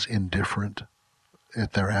I was indifferent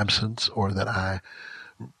at their absence, or that I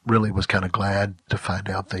really was kind of glad to find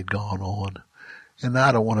out they'd gone on. And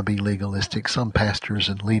I don't want to be legalistic. Some pastors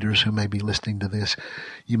and leaders who may be listening to this,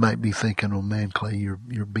 you might be thinking, oh man, Clay, you're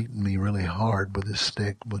beating me really hard with this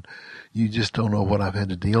stick, but you just don't know what I've had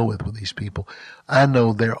to deal with these people. I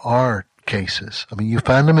know there are cases. I mean, you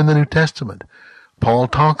find them in the New Testament. Paul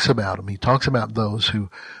talks about them. He talks about those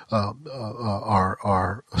who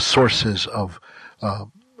are sources of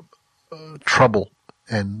trouble,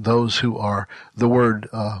 and those who are the word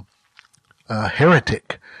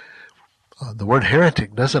heretic. The word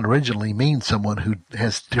heretic doesn't originally mean someone who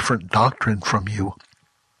has different doctrine from you.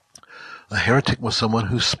 A heretic was someone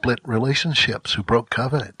who split relationships, who broke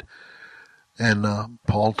covenant. And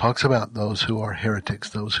Paul talks about those who are heretics,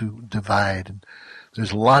 those who divide. And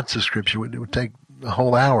there's lots of scripture. It would take a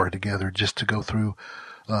whole hour together just to go through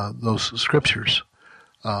those scriptures.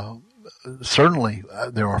 Certainly,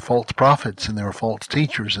 there are false prophets and there are false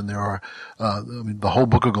teachers, and there are, the whole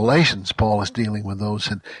book of Galatians, Paul is dealing with those,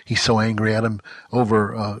 and he's so angry at them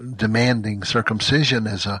over demanding circumcision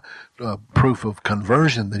as a proof of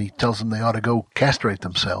conversion that he tells them they ought to go castrate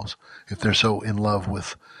themselves if they're so in love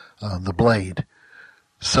with the blade.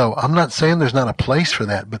 So I'm not saying there's not a place for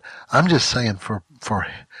that, but I'm just saying for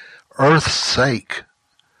earth's sake,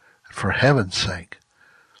 for heaven's sake,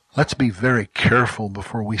 let's be very careful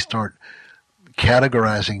before we start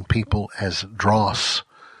categorizing people as dross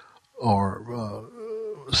or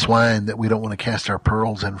swine that we don't want to cast our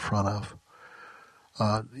pearls in front of.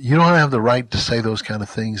 You don't have the right to say those kind of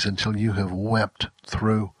things until you have wept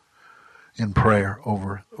through in prayer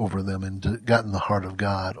over them and gotten the heart of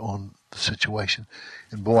God on the situation.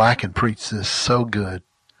 And boy, I can preach this so good,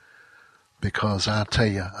 because I tell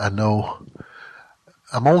you, I know,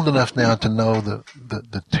 I'm old enough now to know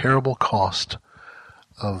the terrible cost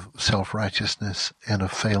of self-righteousness and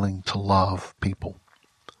of failing to love people,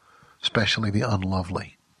 especially the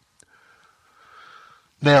unlovely.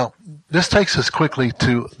 Now, this takes us quickly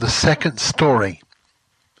to the second story,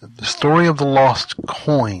 the story of the lost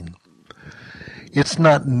coin. It's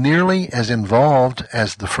not nearly as involved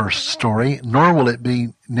as the first story, nor will it be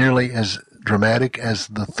nearly as dramatic as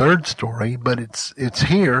the third story, but it's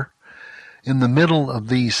here in the middle of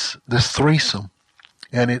this threesome,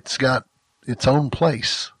 and it's got its own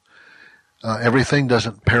place. Everything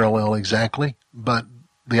doesn't parallel exactly, but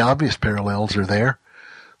the obvious parallels are there.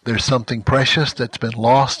 There's something precious that's been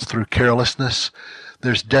lost through carelessness.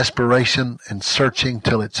 There's desperation and searching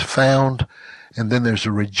till it's found, and then there's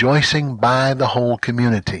a rejoicing by the whole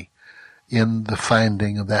community in the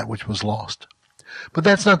finding of that which was lost. But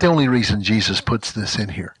that's not the only reason Jesus puts this in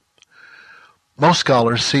here. Most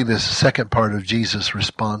scholars see this second part of Jesus'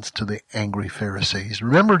 response to the angry Pharisees.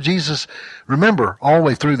 Remember all the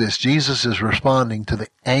way through this, Jesus is responding to the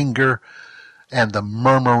anger and the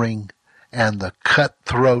murmuring and the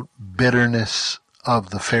cutthroat bitterness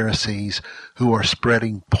of the Pharisees, who are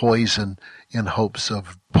spreading poison in hopes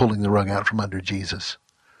of pulling the rug out from under Jesus,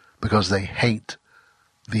 because they hate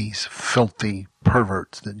these filthy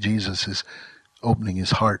perverts that Jesus is opening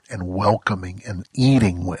his heart and welcoming and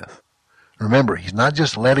eating with. Remember, he's not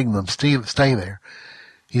just letting them stay there.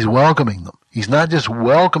 He's welcoming them. He's not just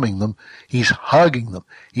welcoming them, he's hugging them.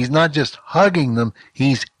 He's not just hugging them,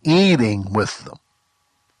 he's eating with them.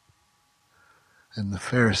 And the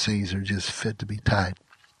Pharisees are just fit to be tied.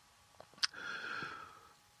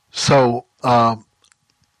 So, the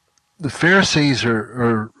Pharisees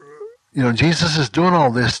are Jesus is doing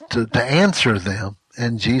all this to answer them,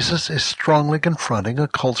 and Jesus is strongly confronting a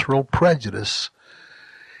cultural prejudice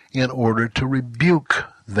in order to rebuke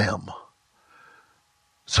them.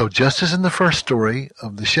 So just as in the first story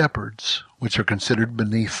of the shepherds, which are considered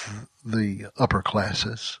beneath the upper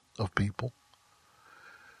classes of people,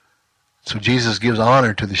 so Jesus gives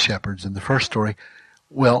honor to the shepherds in the first story.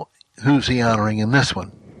 Well, who's he honoring in this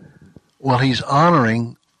one? Well, he's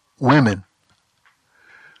honoring women.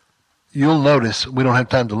 You'll notice, we don't have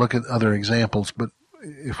time to look at other examples, but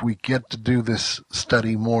if we get to do this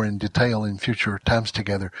study more in detail in future times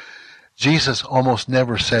together, Jesus almost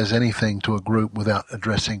never says anything to a group without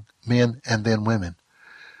addressing men and then women,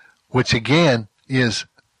 which again is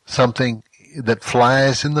something that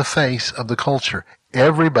flies in the face of the culture.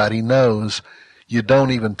 Everybody knows you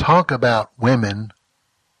don't even talk about women.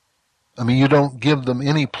 I mean, you don't give them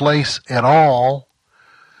any place at all.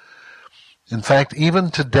 In fact,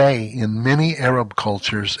 even today in many Arab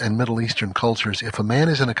cultures and Middle Eastern cultures, if a man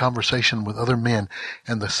is in a conversation with other men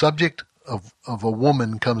and the subject of a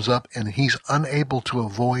woman comes up and he's unable to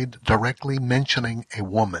avoid directly mentioning a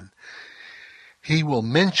woman, he will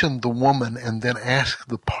mention the woman and then ask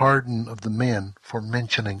the pardon of the men for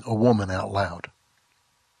mentioning a woman out loud.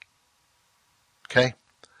 Okay?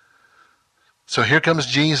 So here comes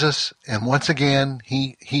Jesus, and once again,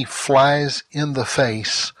 he flies in the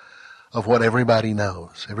face of what everybody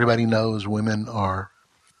knows. Everybody knows women are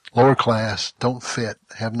lower class, don't fit,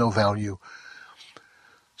 have no value.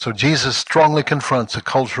 So Jesus strongly confronts a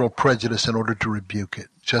cultural prejudice in order to rebuke it,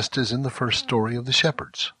 just as in the first story of the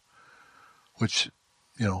shepherds, which,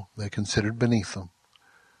 they considered beneath them.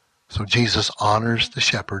 So Jesus honors the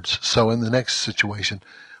shepherds. So in the next situation,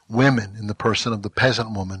 women, in the person of the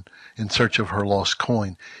peasant woman in search of her lost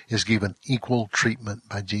coin, is given equal treatment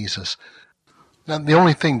by Jesus. Now, the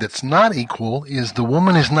only thing that's not equal is the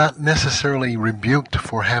woman is not necessarily rebuked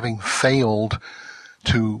for having failed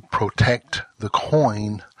to protect the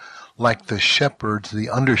coin like the shepherds, the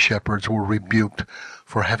under-shepherds, were rebuked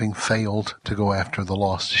for having failed to go after the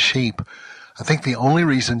lost sheep. I think the only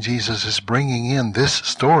reason Jesus is bringing in this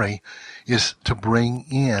story is to bring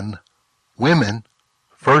in women,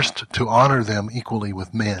 first to honor them equally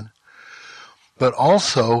with men, but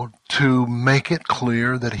also to make it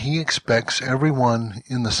clear that he expects everyone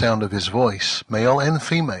in the sound of his voice, male and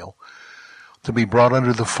female, to be brought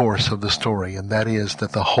under the force of the story, and that is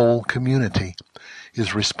that the whole community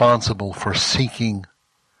is responsible for seeking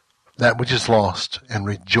that which is lost and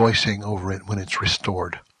rejoicing over it when it's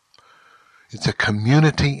restored. It's a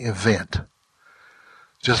community event.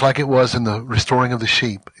 Just like it was in the restoring of the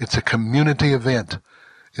sheep, it's a community event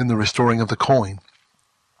in the restoring of the coin.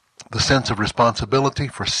 The sense of responsibility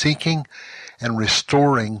for seeking and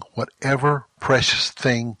restoring whatever precious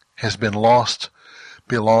thing has been lost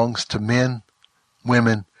belongs to men,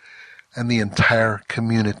 women, and the entire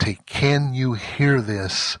community. Can you hear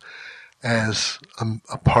this as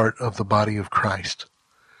a part of the body of Christ?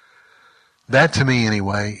 That, to me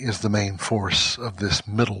anyway, is the main force of this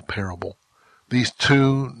middle parable. These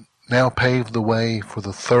two now pave the way for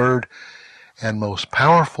the third and most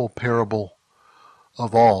powerful parable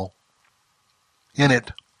of all. In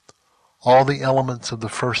it, all the elements of the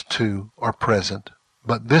first two are present,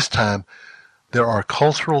 but this time there are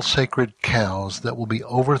cultural sacred cows that will be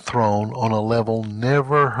overthrown on a level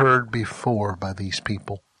never heard before by these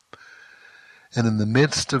people. And in the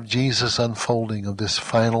midst of Jesus' unfolding of this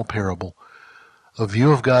final parable, a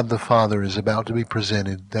view of God the Father is about to be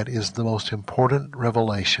presented that is the most important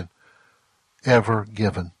revelation ever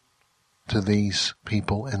given to these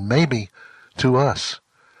people, and maybe to us.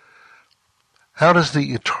 How does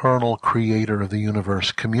the eternal creator of the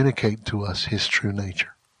universe communicate to us his true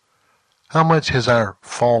nature? How much has our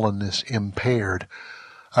fallenness impaired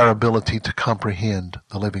our ability to comprehend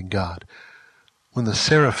the living God? When the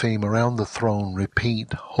seraphim around the throne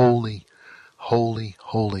repeat, "Holy, holy,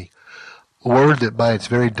 holy," a word that by its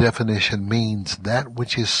very definition means that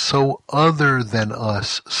which is so other than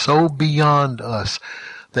us, so beyond us,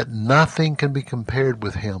 that nothing can be compared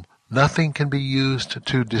with him, nothing can be used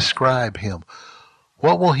to describe him.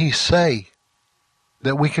 What will he say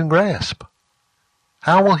that we can grasp?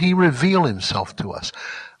 How will he reveal himself to us?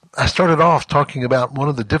 I started off talking about one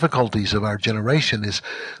of the difficulties of our generation is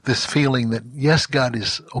this feeling that, yes, God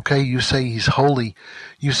is okay. You say he's holy.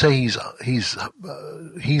 You say he's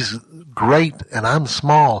great and I'm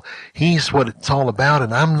small. He's what it's all about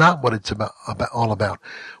and I'm not what it's all about.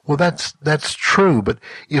 Well, that's true. But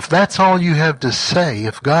if that's all you have to say,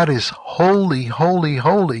 if God is holy, holy,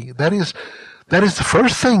 holy, that is the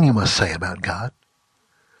first thing you must say about God.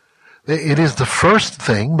 It is the first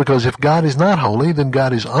thing, because if God is not holy, then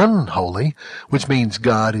God is unholy, which means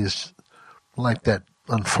God is like that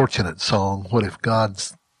unfortunate song, what if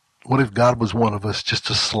God was one of us, just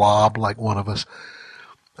a slob like one of us?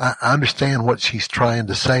 I understand what she's trying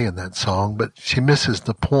to say in that song, but she misses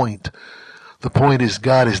the point. The point is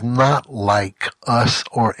God is not like us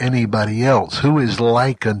or anybody else. Who is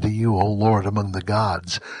like unto you, O Lord, among the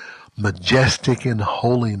gods? Majestic in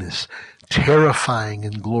holiness, terrifying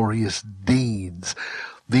in glorious deeds.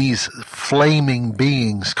 These flaming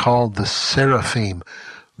beings called the seraphim,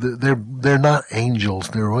 they're not angels.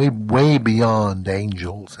 They're way beyond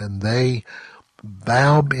angels, and they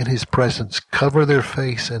bow in his presence, cover their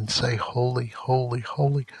face, and say, "Holy, holy,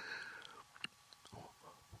 holy."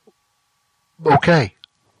 Okay,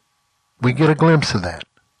 we get a glimpse of that.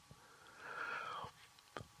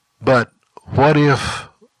 But what if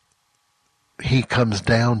he comes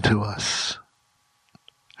down to us?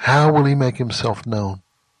 How will he make himself known?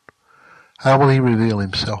 How will he reveal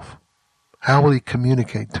himself? How will he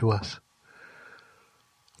communicate to us?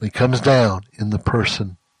 He comes down in the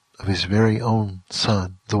person of his very own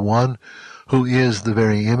Son, the one who is the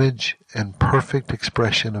very image and perfect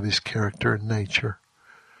expression of his character and nature.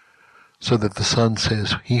 So that the Son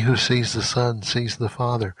says, he who sees the Son sees the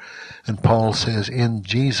Father. And Paul says, in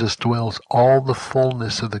Jesus dwells all the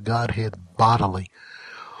fullness of the Godhead bodily.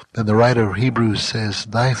 And the writer of Hebrews says,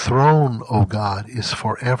 thy throne, O God, is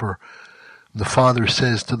forever. The Father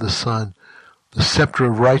says to the Son, the scepter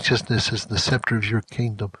of righteousness is the scepter of your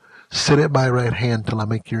kingdom. Sit at my right hand till I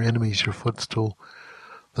make your enemies your footstool.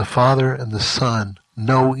 The Father and the Son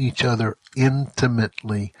know each other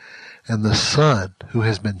intimately. And the Son, who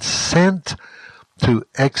has been sent to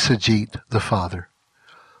exegete the Father,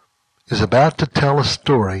 is about to tell a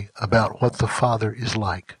story about what the Father is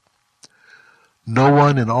like. No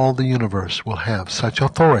one in all the universe will have such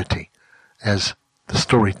authority as the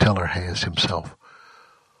storyteller has himself.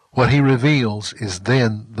 What he reveals is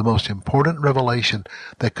then the most important revelation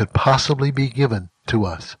that could possibly be given to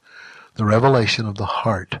us, the revelation of the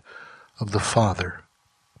heart of the Father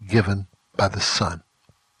given by the Son.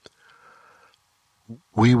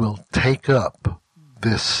 We will take up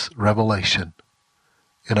this revelation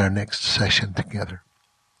in our next session together.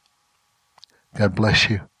 God bless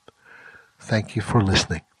you. Thank you for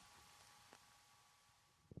listening.